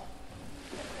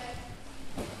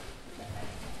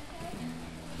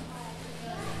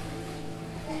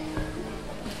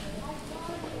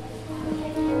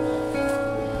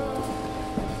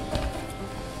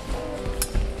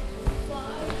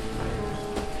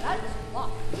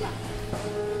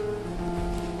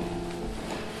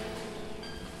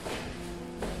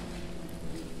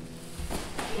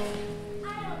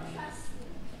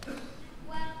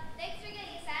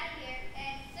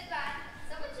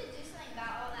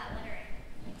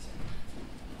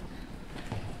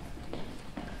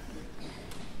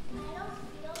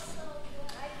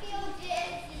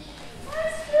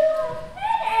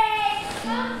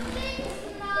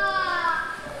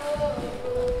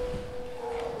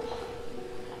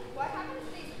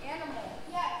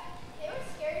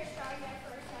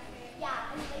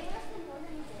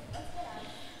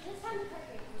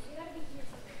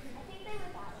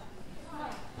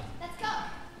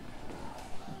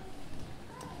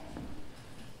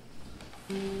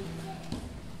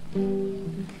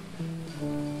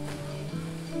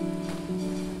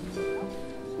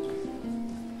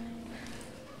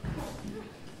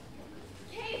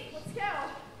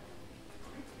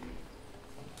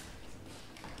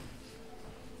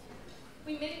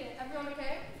 We made it. Everyone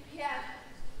okay? Yeah.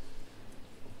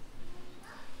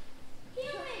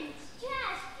 Humans,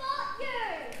 trash,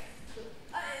 vultures!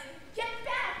 Get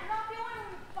back! We're not the only one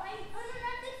to fight.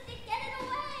 Get it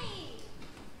away!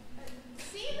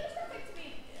 See, there's nothing to be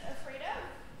afraid of.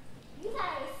 You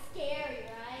thought it was scary,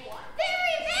 right? What?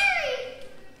 Very, very!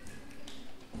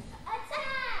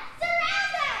 Attack!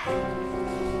 Surround us!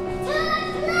 To the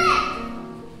cliff!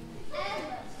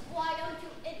 Endless, why don't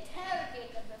you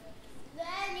interrogate them?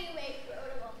 Then you may throw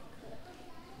them off the cliff.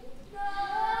 No!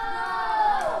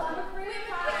 I'm afraid of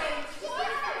heights.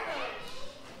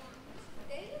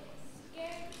 They look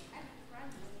scared and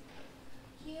friendly.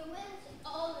 Humans,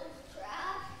 all this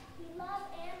trash. We love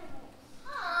animals.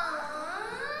 Aww.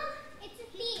 It's a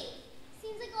theme.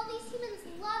 Seems like all these humans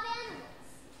love animals.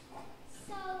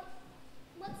 So,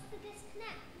 what's the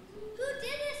disconnect? Who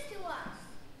did this to us?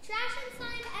 Trash and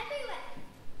slime everywhere.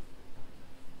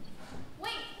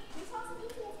 Wait, we saw some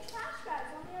people with trash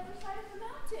bags on the other side of the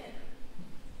mountain.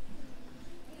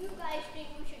 You guys think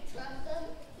we should trust them?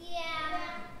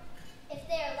 Yeah. If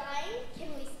they're lying, can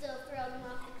we still throw them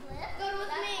off the cliff? Good with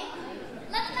me.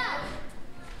 Let's go.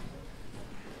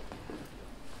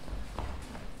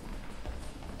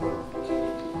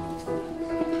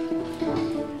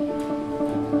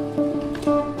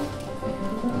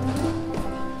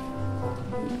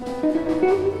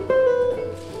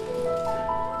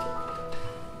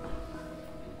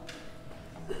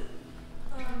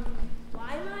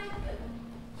 Why am I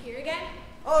here again?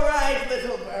 All right,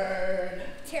 little bird.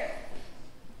 Terry.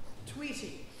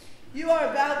 Tweety, you are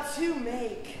about to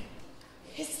make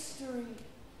history.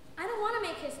 I don't want to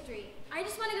make history. I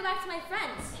just want to go back to my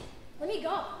friends. Let me go.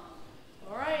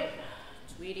 All right,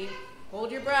 Tweety,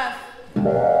 hold your breath. Oh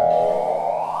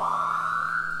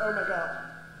my god.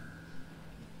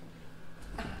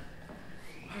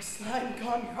 Our slime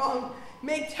gone wrong.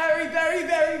 Make Terry very,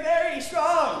 very, very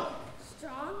strong.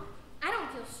 Strong? I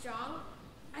don't feel strong.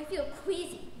 I feel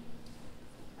queasy.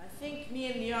 I think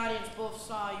me and the audience both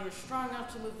saw you were strong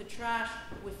enough to move the trash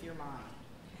with your mind.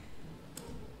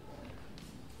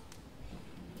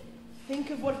 Think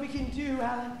of what we can do,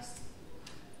 Alex.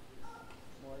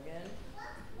 Morgan?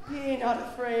 Be not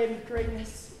afraid of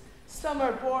greatness. Some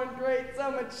are born great,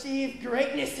 some achieve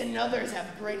greatness, and others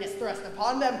have greatness thrust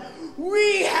upon them.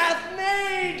 We have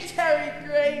made Terry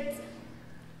great.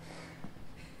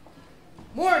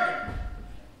 Morgan!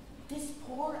 This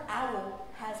poor owl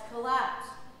has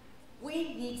collapsed.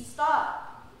 We need to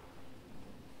stop.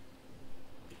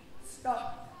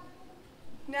 Stop.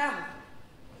 Now.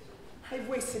 I've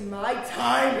wasted my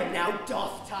time, and now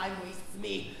doth time wastes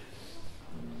me.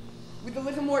 With a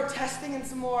little more testing and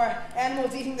some more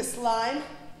animals eating the slime,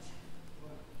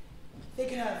 They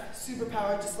could have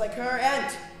superpowers just like her,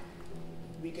 and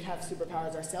we could have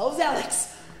superpowers ourselves,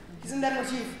 Alex. Isn't that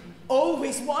what you've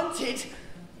always wanted?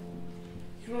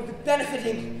 You will be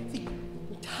benefiting the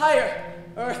entire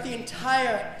Earth, the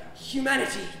entire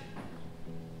humanity.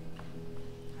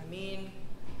 I mean,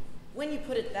 when you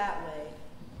put it that way.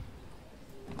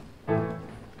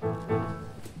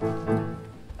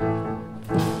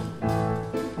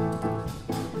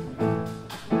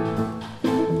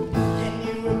 Can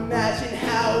you imagine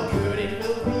how good it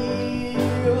will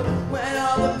feel when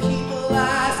all the people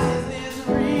ask, is this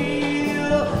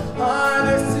real? Are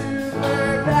there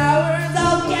superpowers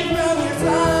I'll get from your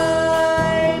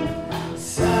time?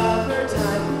 Supper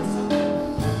time.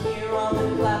 Hear all the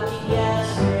clapping,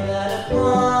 yes, hear that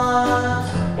applause.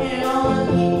 And all the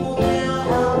people now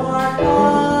have our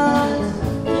cause.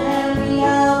 Can we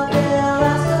help them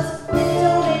ask us, please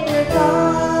don't take your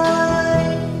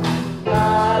time?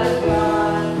 Not a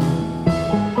crime.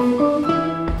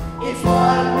 It's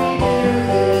what we do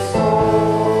this for.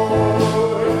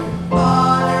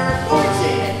 Honor,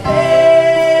 fortune, and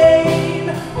fame.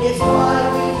 It's what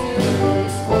we do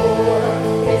this for.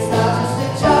 It's not just a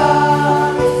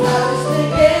job, it's not just a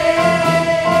game.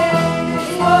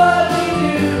 It's what we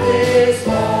do this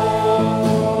for.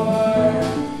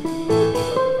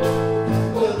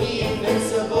 We'll be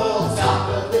invincible, top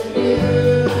of the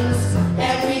news.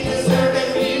 And we deserve it,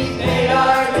 we've paid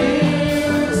our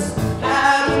dues.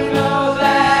 How do you know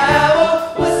that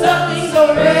owl was something so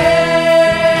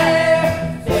rare?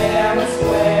 Fair and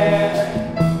square.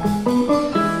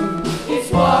 It's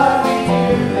what we do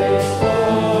this for.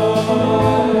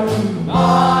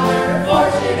 Honor,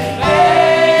 fortune, and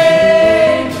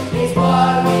fame. It's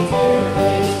what we do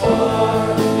this for.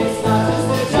 It's not just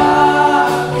a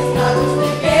job, it's not just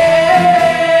a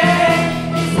game.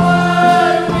 It's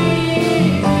what we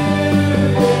do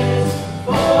this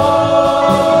for.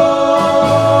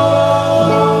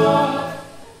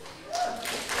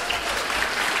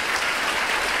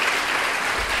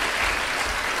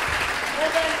 Well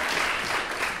then,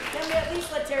 can we at least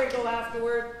let Terry go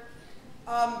afterward?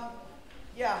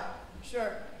 Yeah,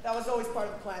 sure. That was always part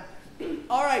of the plan.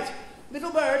 All right,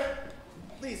 little bird,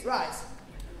 please rise.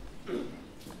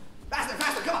 Faster,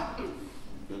 faster, come on.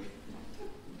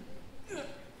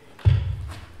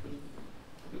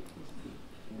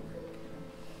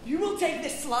 You will take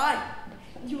this slime.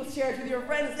 You will share it with your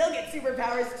friends. They'll get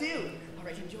superpowers too. All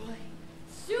right, enjoy.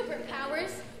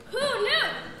 Superpowers? Who knew?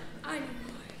 I need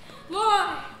more.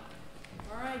 More!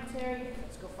 All right, Terry,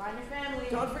 let's go find your family.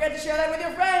 Don't forget to share that with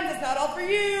your friends. It's not all for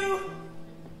you.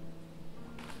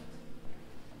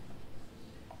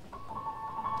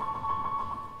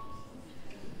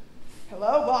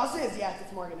 Hello, bosses. Yes,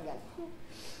 it's Morgan again.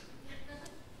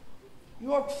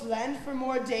 Your plan for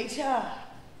more data.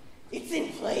 It's in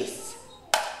place.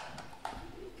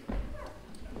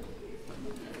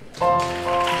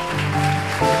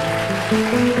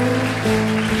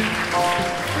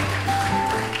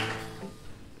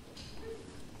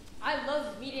 I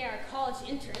love meeting our college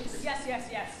interns. Yes, yes,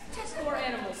 yes. Test more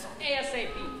animals,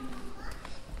 ASAP.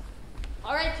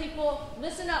 All right, people,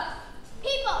 listen up.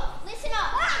 People, listen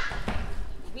up.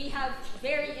 We have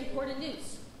very important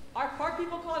news. Our park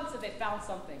people called and said they found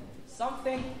something.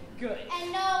 Something good.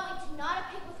 And no, it's not a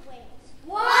pig with wings.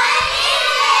 What is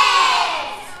it?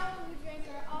 Now we drink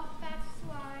our off-fat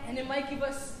slime. And it might give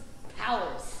us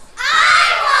powers. I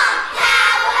want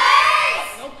powers!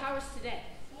 No powers today.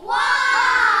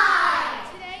 Why?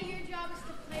 Today your job is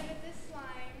to play with this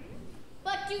slime.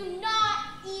 But do not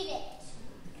eat it.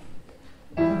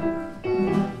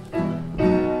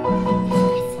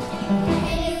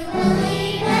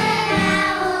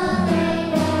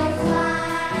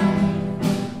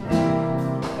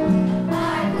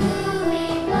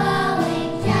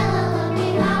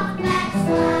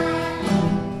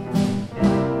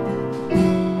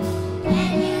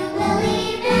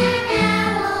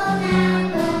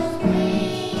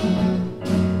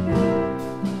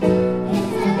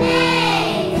 It's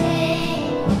amazing.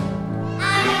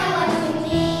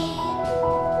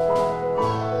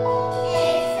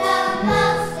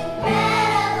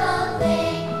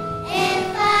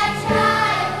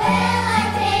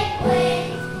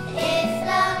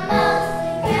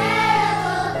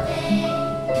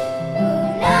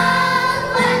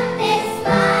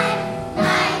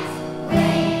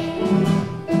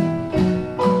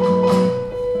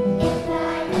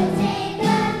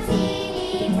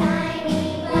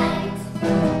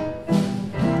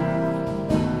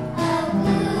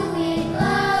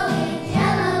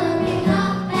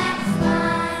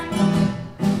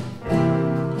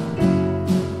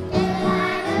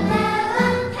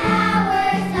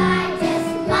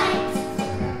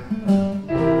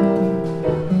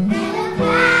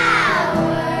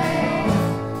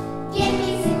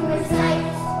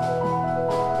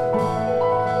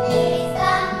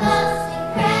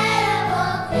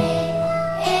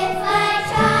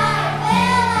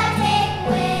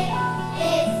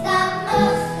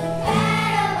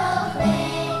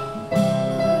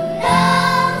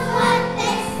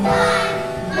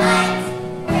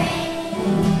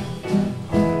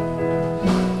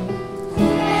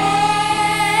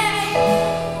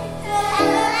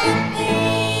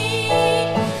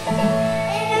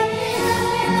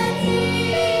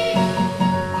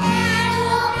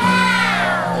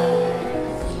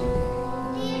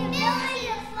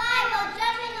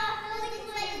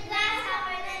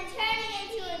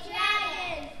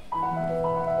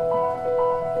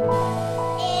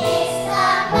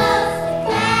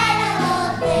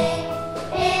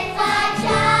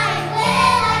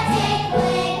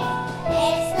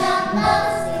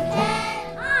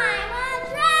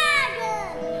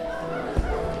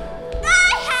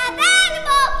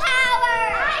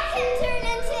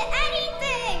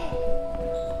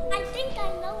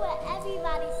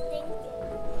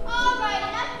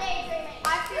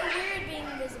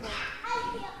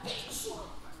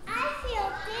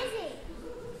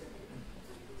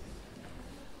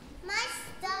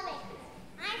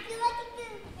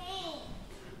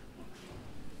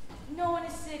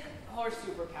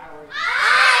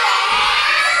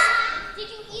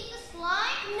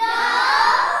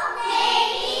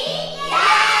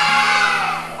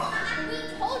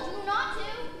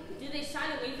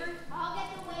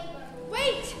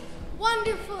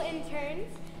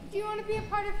 you want to be a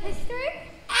part of history?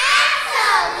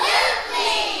 Absolutely!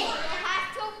 You'll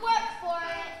have to work for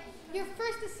it. Your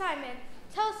first assignment,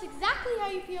 tell us exactly how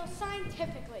you feel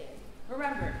scientifically.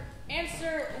 Remember,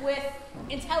 answer with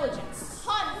intelligence.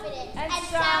 Confidence And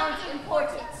sound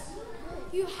importance.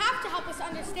 You have to help us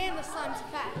understand the slime's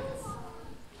effects.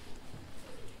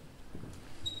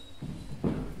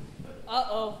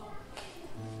 Uh-oh.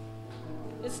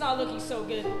 It's not looking so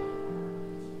good.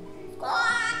 Squawk!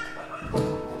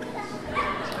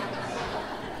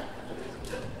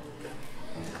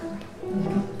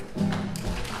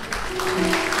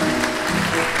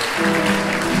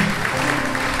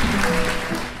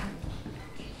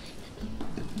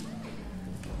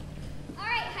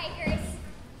 Alright, hikers.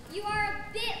 You are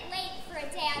a bit late for a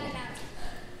day on the mountain.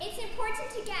 It's important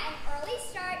to get an early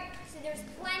start so there's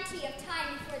plenty of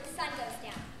time before the sun goes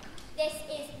down. This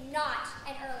is not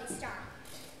an early start.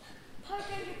 Park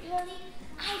Ranger Billy,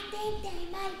 I think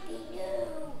they might be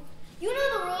new. You know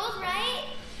the rules, right?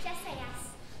 Just say yes.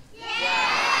 Yes!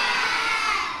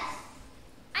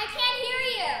 I can't hear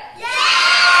you. Yes!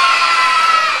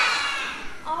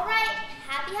 All right,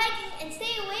 happy hiking and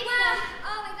stay away from...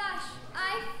 Oh my gosh,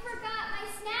 I forgot my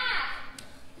snack.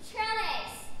 Trail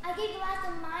mix. I gave the last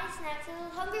of my snacks to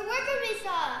those hungry workers we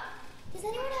saw. Does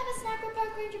anyone have a snack for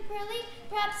Park Ranger Pearly?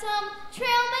 Perhaps some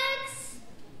trail mix?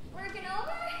 Working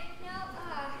over? No,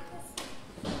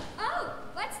 oh,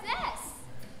 what's this?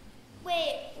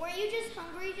 Wait, were you just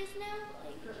hungry just now?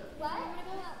 What?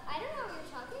 I don't know what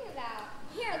you're talking about.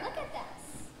 Here, look at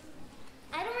this.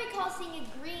 I don't recall seeing a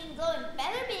green glowing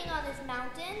feather being on this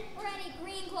mountain. Or any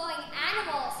green glowing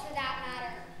animals for that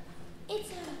matter. It's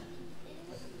an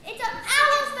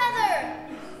owl's feather!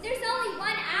 There's only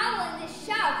one owl in this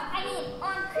show. I mean,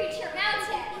 on Creature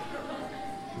Mountain.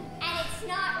 And it's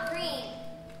not green.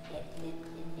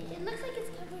 It looks like it's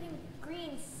covered in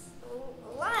green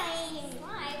slime.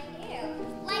 Slime? Ew.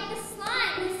 Like the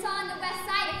slime we saw on the west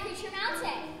side of Creature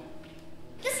Mountain.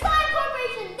 The Slime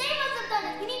Corporation! They must have done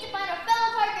this! We need to find our fellow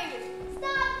park rangers!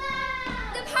 Stop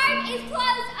now! The park is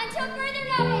closed until further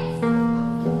notice.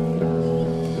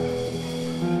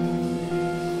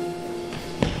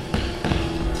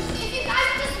 If you guys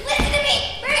would just listen to me!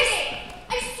 Maisie!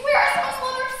 I swear I saw a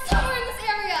smolder somewhere in this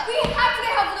area! We have to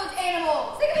get help for those animals!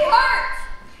 They could be hurt!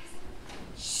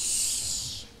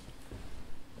 Shh!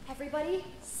 Everybody,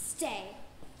 stay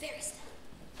very still.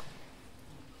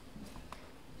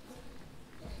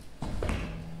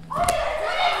 Oh!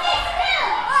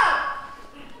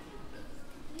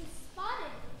 You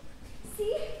spotted.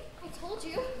 See? I told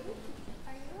you.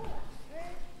 Are you a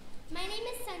leopard? My name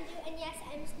is Sundu, and yes,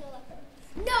 I'm a snow leopard.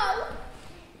 No!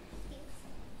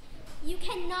 You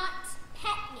cannot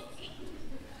pet me.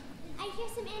 I hear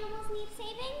some animals need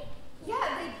saving. Yeah,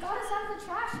 they got us out of the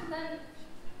trash and then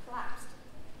collapsed.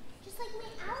 Just like my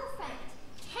owl friend,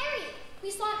 Terry. We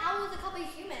saw an owl with a couple of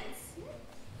humans.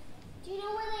 Do you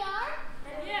know where they are?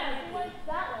 Yeah, we went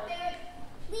that way.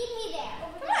 Lead me there.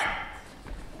 Come on!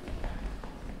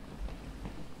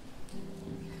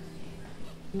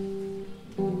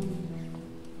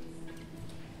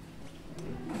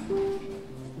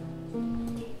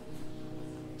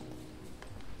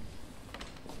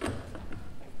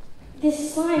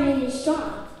 This slime made me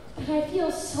strong, but I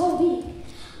feel so weak.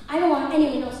 I don't want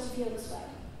anyone else to feel this way.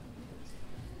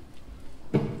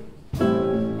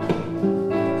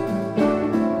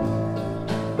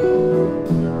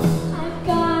 I've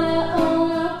gotta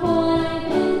own up what I've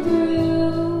been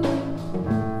through.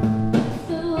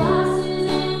 The losses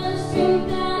and the strength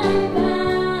that I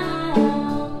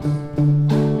found.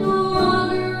 No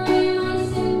longer am I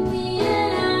simply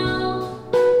an owl.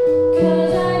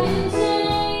 'Cause I've been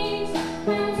changed,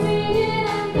 I'm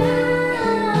treated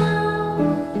down.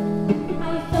 I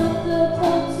felt the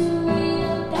pull to weight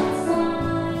of that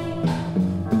slime.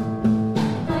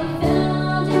 I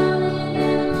fell down and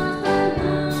then lost my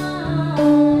mind.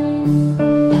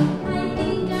 I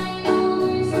think I know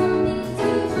there's something to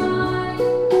try.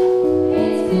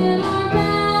 It's good or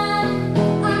bad,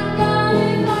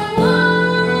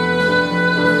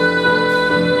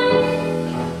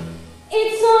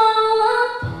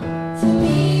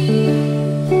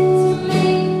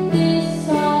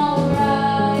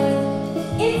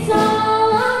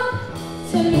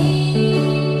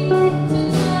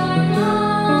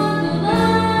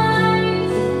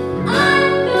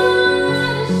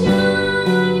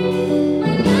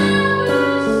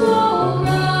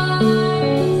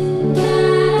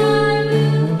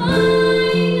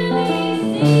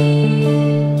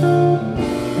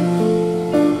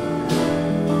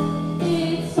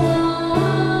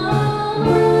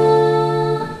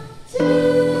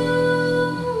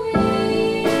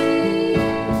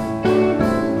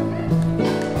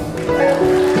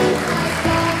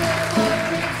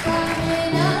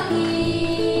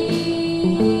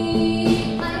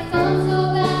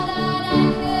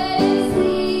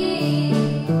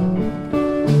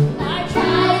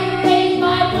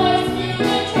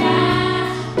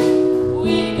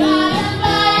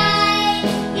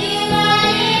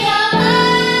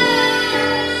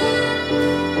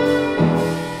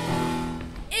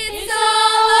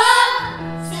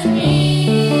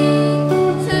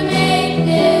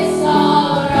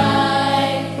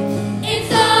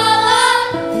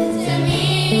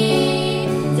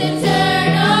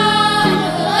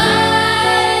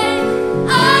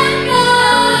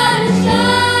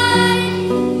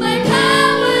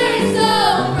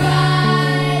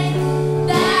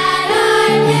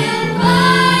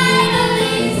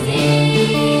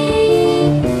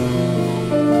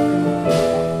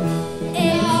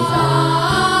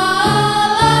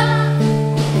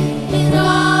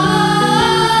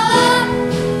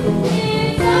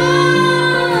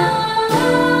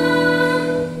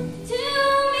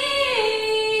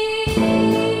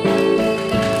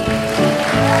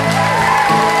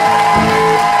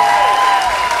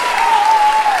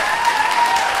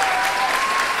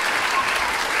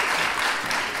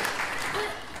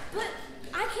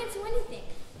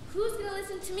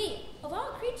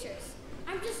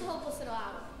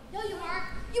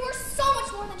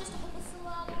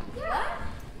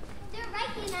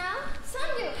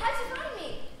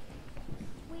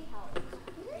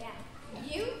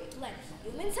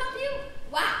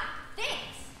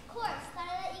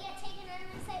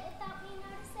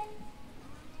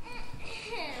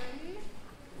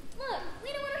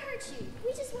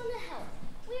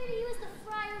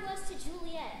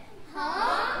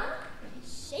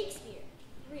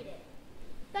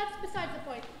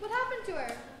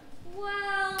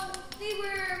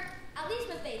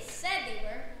 said they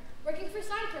were, working for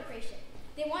Slime Corporation.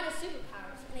 They wanted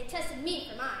superpowers, and they tested me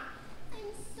for mine.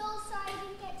 I'm so sorry I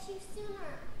didn't get to you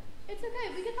sooner. It's okay,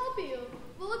 we can help you.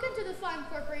 We'll look into the Slime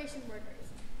Corporation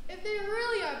workers. If they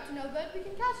really are up to no good, we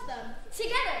can catch them.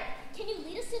 Together! Can you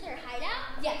lead us to their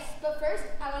hideout? Yes, but first,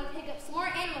 I want to pick up some more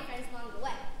animal friends along the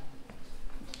way.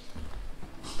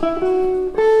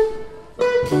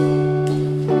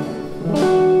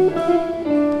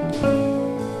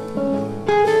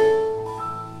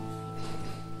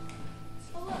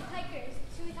 Oh look, hikers.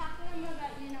 Should we talk to them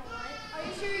about you know what? Are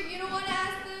you sure you don't want to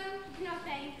ask them? No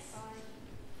thanks.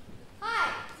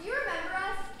 Hi, do you remember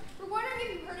us? We're wondering if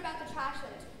you heard about the trash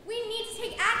list. We need to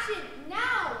take action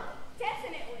now!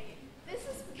 Definitely. This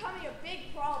is becoming a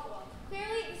big problem.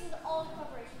 Clearly, this is all the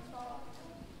corporation's fault.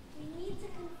 We need to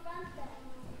confront them.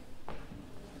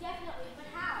 Definitely, but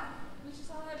how? We just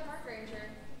saw that park ranger.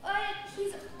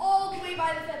 He's all the way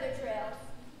by the feather trail.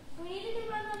 We need to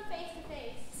confront them face to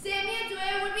face. Sammy and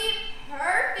Joy would be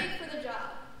perfect for the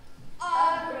job.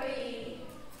 Agreed.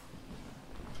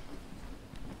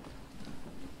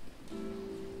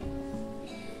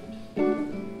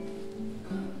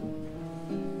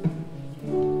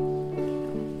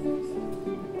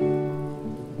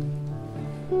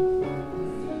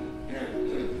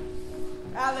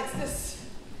 Alex, this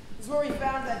is where we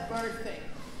found that bird thing.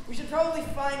 We should probably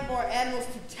find more animals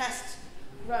to test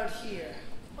around here.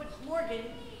 But Morgan,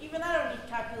 even I don't need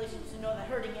calculations to know that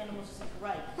herding animals isn't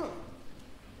right.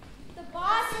 The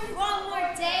boss want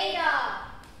more data.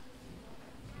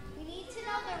 We need to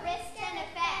know the risks and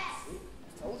effects.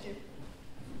 Told you.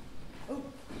 Oh,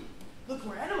 look,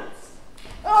 more animals.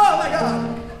 Oh my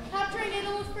god! Capturing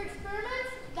animals for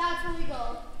experiments? That's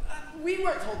illegal. We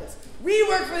weren't told this. We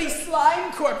work for the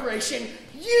Slime Corporation.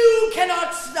 You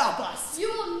cannot stop us.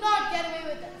 You will not get away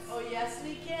with this. Oh yes,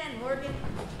 we can, Morgan.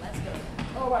 Let's go.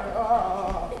 Oh my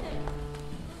god.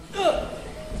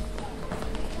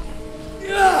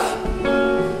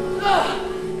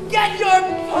 Get your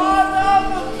paws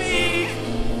off of me!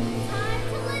 Time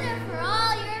to litter for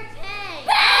all your pain.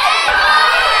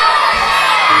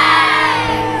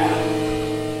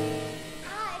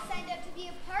 I signed up to be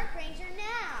a park ranger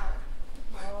now.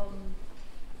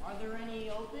 Are there any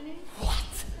openings? What?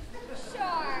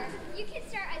 Sure. You can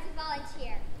start as a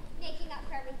volunteer, making up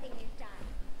for everything you've done.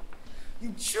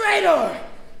 You traitor!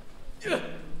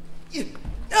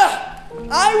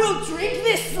 I will drink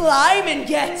this slime and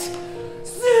get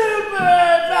superpowers!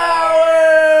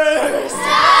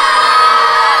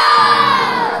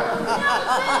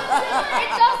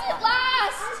 It doesn't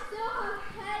last!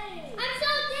 I'm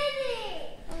so dizzy!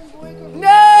 No!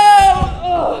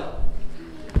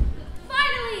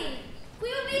 Finally, we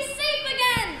will be safe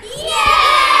again.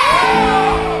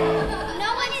 No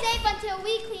one's safe until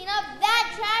we clean up that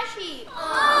trash heap.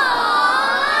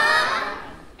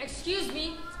 Excuse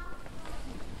me.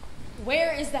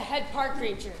 Where is the head park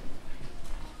ranger?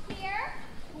 Here?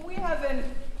 We have an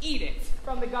edict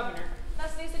from the governor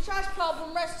that states the trash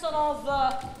problem rests on all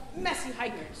the messy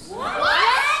hikers. What?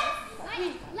 Let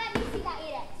me see that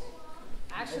edict.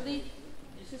 Actually,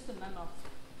 it's just a memo.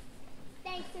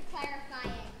 Thanks for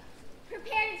clarifying.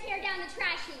 Prepare to tear down the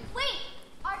trash heap. Wait!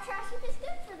 Our trash heap is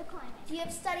good for the climate. Do you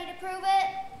have study to prove it?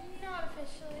 Not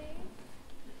officially.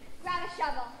 Grab a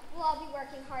shovel. We'll all be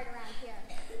working hard around here.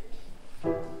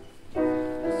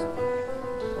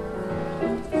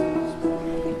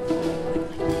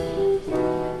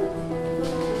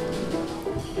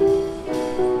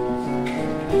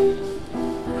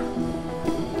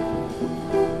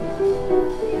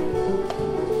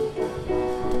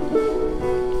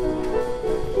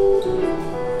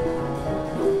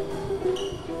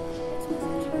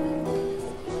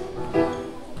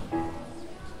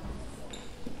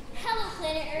 Hello,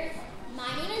 Planet Earth.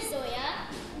 My name is Zoya.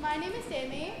 My name is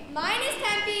Amy. Mine is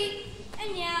Tempe.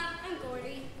 And yeah, I'm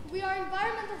Gordy. We are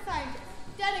environmental scientists,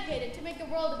 dedicated to make the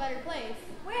world a better place.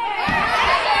 We're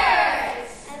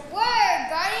hikers! And we're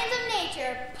guardians of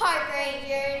nature, park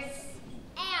rangers.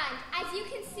 And as you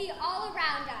can see all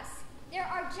around us, there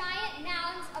are giant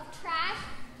mounds of trash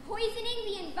poisoning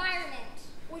the environment.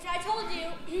 Which I told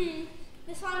you,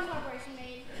 The Slime Corporation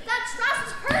made. that trash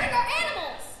is hurting our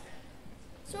animals.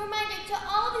 So a reminder to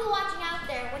all of you watching out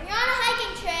there, when you're on a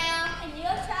hiking trail, And you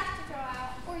have trash to throw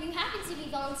out. Or you happen to be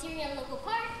volunteering at a local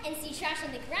park and see trash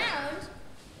on the ground.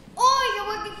 or you're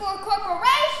working for a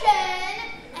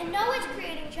corporation, and know it's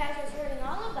creating trash that's hurting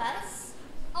all of us.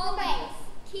 Always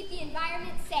keep the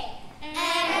environment safe. And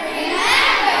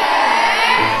remember,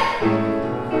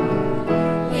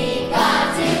 we've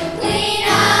got to clean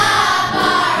up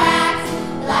our acts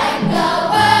like the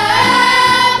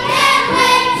world can't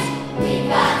wait. We've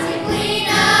got to clean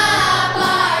up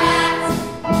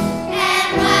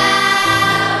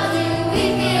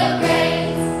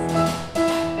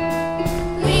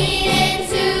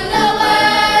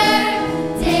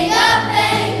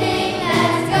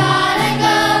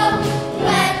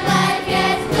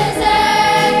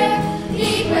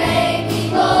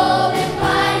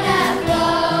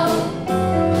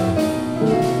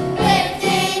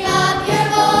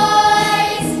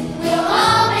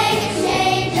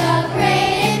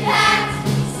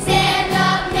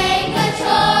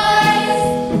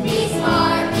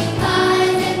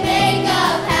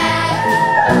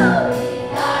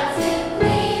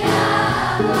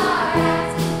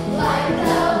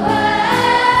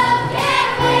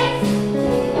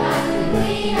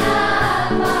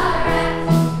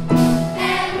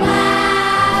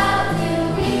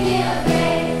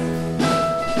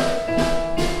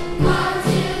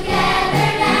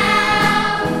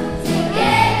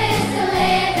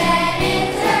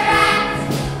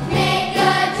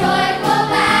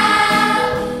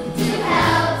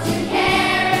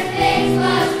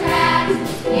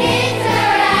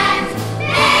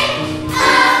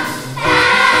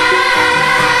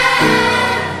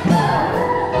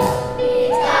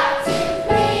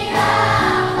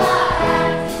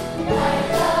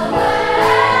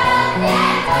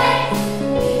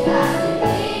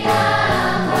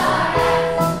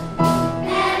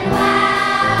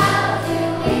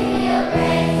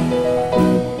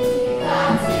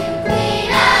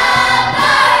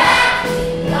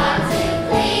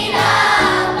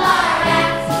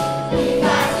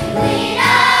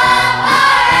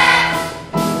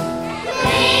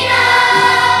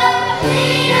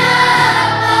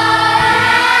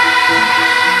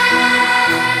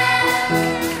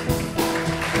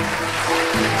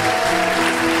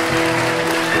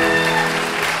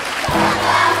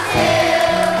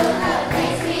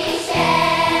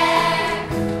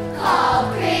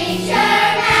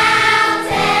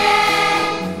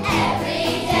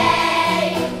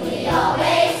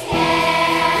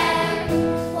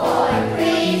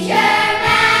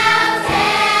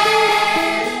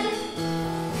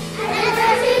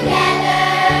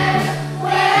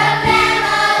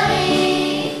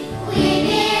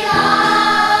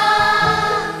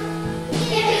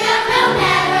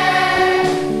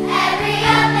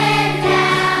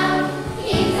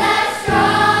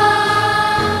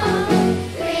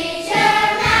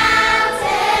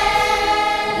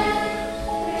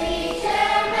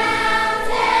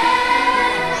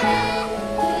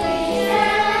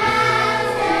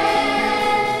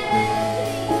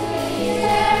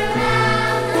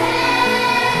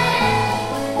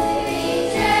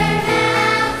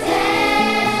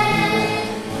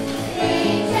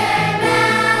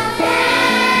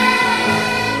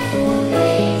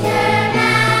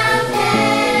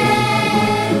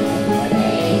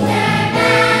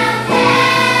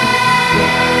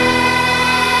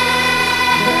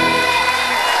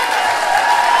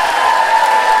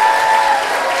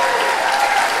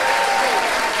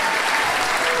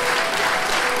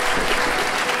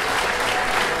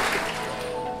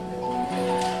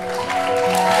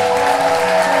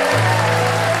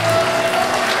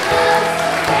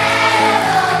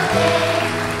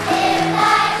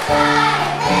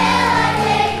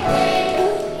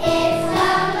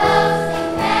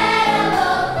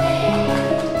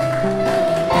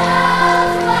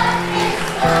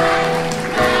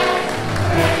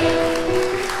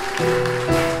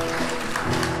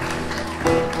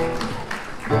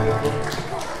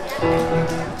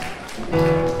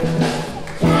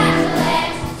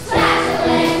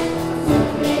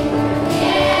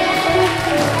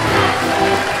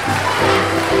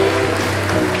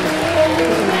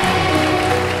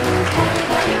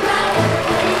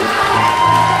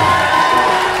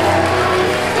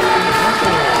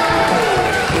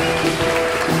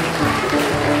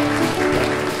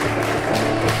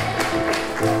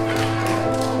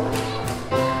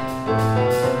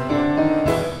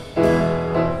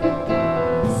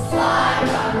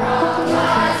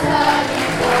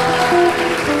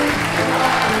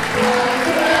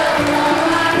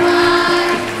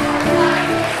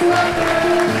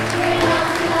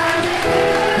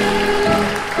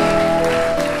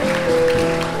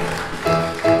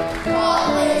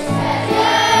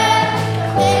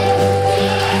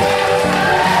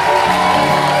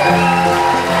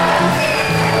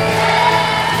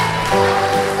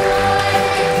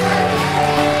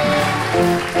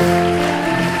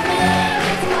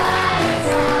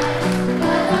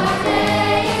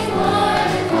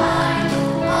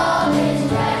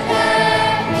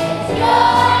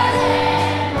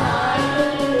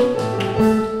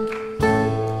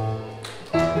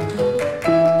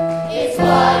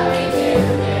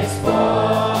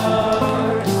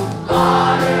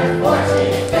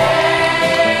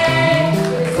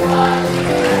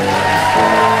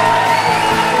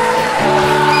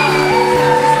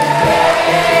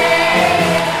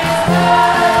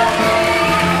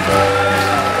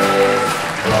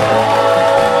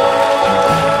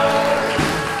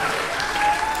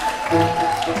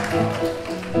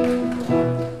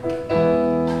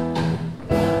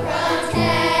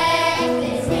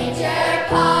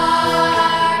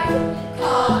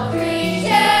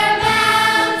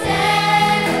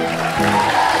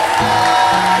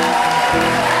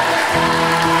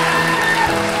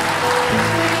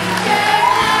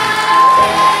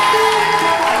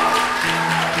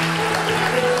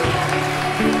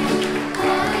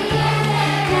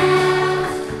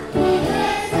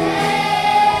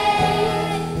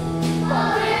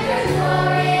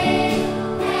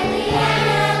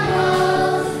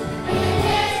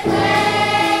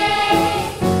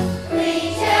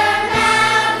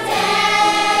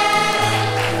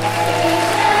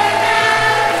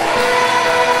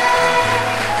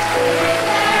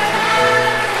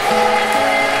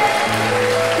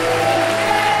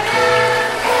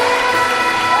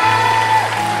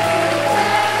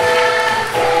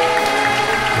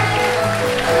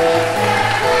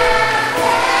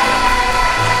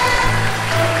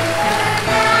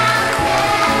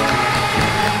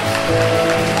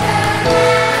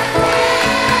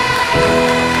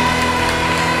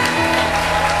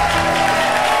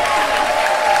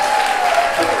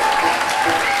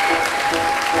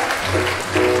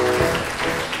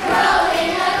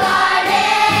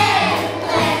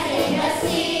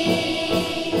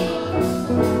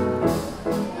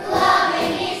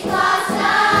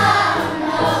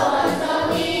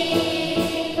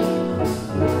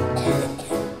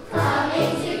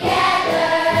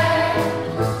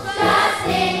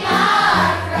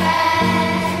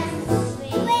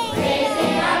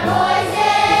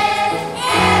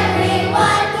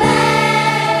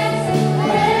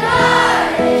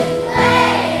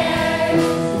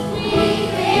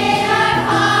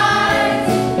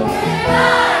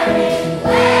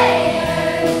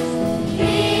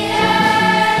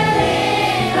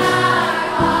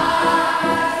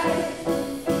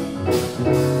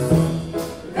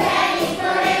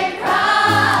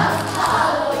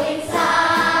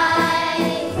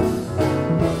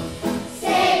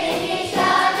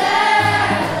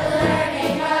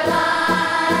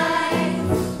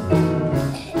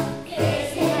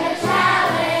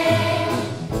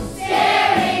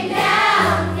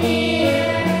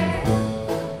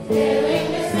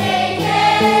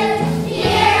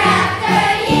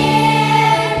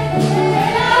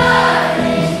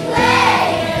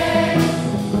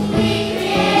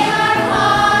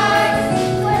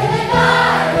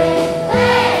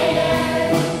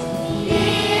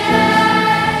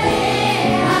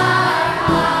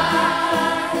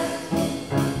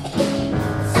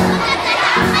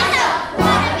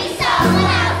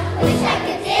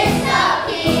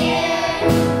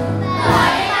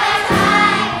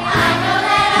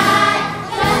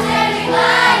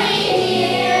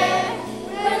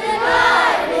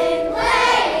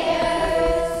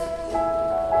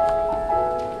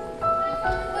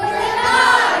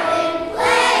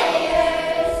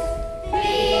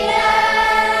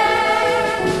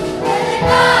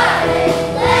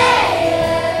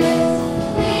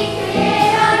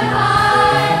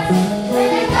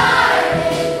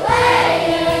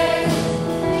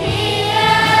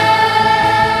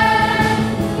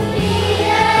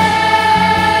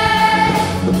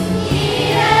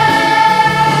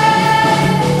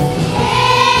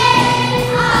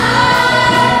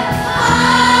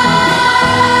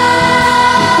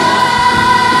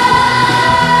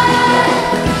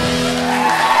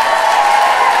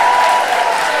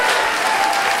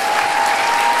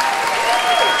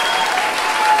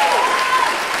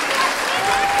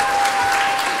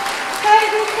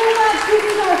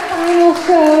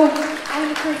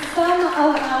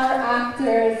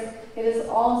it is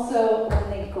also when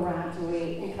they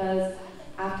graduate, because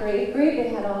after 8th grade, they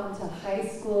head on to high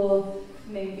school,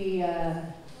 maybe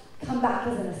come back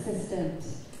as an assistant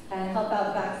and help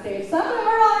out backstage. Some of them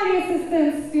are already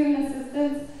assistants, student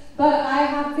assistants, but I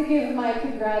have to give my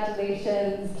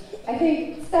congratulations. I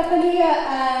think Stephania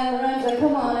and Lorenza,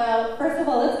 come on out. First of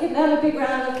all, let's give them a big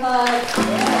round of applause.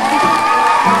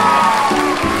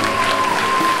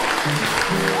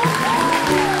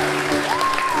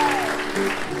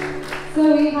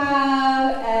 So we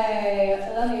have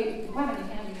let me, why don't you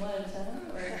hand me one at a time?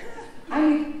 I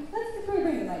mean, let's, before we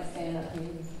bring the mic stand up here,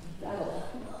 that'll,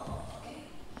 okay.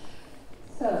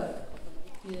 So,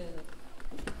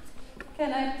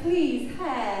 can I please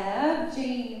have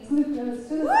James Lukose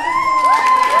to the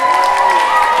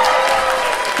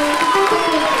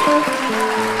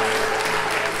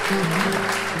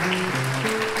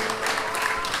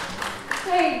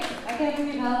Hey, I can't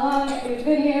believe how long we've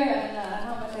been here and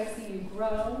how much I've seen you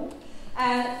grow.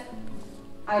 And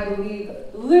I believe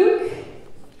Luke,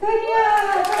 good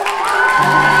job!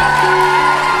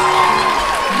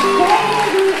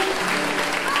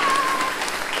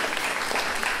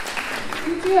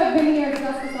 You two have been here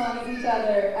just as long as each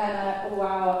other, and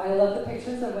wow, I love the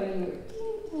pictures of when you were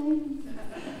teeny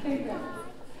tiny.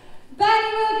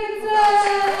 Benny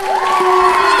Wilkinson!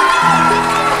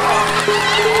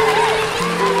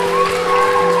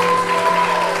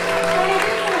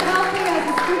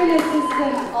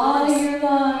 All year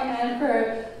long, and for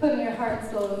putting your heart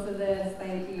and soul into this.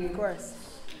 Thank you. Of course.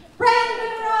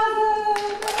 Brandon Russo!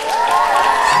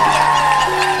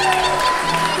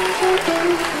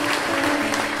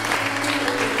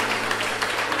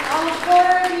 All four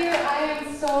of you, I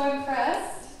am so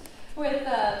impressed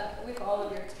with all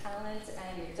of your talent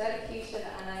and your dedication,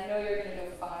 and I know you're going to go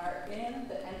far in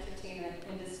the entertainment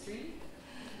industry.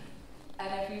 And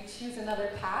if you choose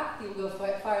another path, you'll go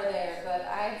far there. But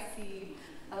I see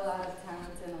a lot of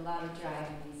talent and a lot of drive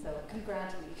in you, so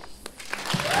congratulations.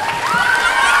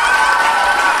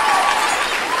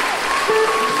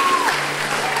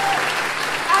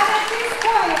 And at this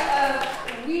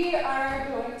point, we are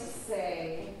going to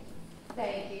say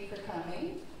thank you for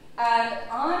coming. And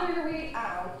on your way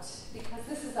out, because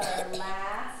this is our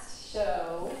last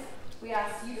show, we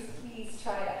ask you to please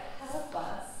try to help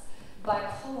us by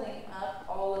pulling up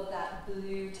all of that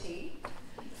blue tape.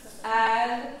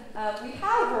 And we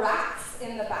have racks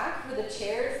in the back for the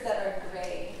chairs that are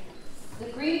gray.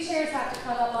 The green chairs have to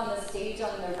come up on the stage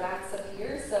on the racks up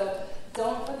here, so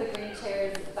don't put the green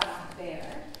chairs back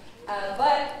there.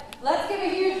 But let's give a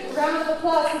huge round of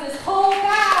applause for this whole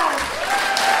cast!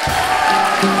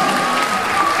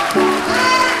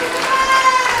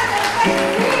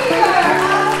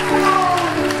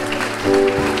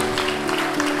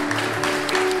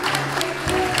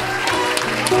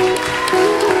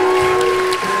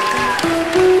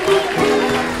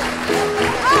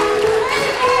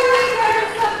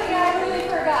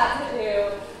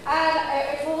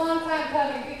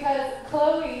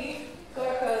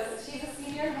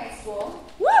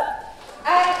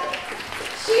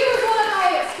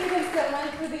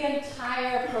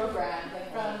 Entire program,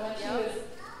 like from when she was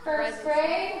first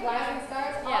grade, rising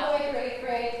stars, all the way through 8th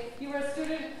grade. You were a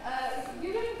student,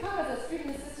 you didn't come as a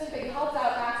student assistant, but you helped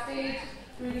out backstage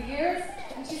through the years.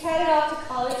 And she's headed off to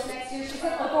college next year. She's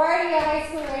at LaGuardia High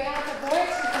School right now for boys.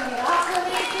 She's going to be off for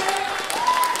next year.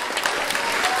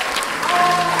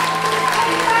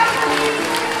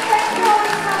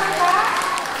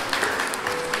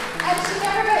 And she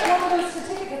never got one of those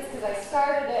certificates because I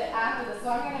started it after this, so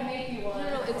I'm going to make you one.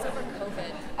 No, it's over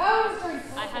COVID. Oh, it's during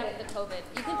COVID. I had the COVID.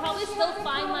 You can probably still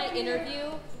find my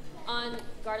interview on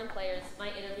Garden Players. My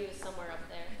interview is somewhere up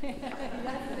there.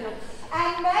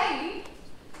 And Maggie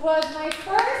was my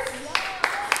first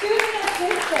student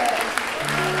assistant.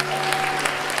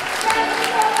 Thank you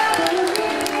so much for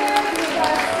being here with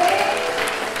our stage.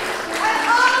 And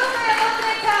all of my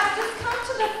alumni cast, just come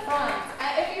to the front.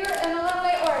 If you're an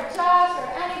alumni or a Josh or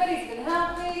anybody's been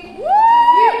helping,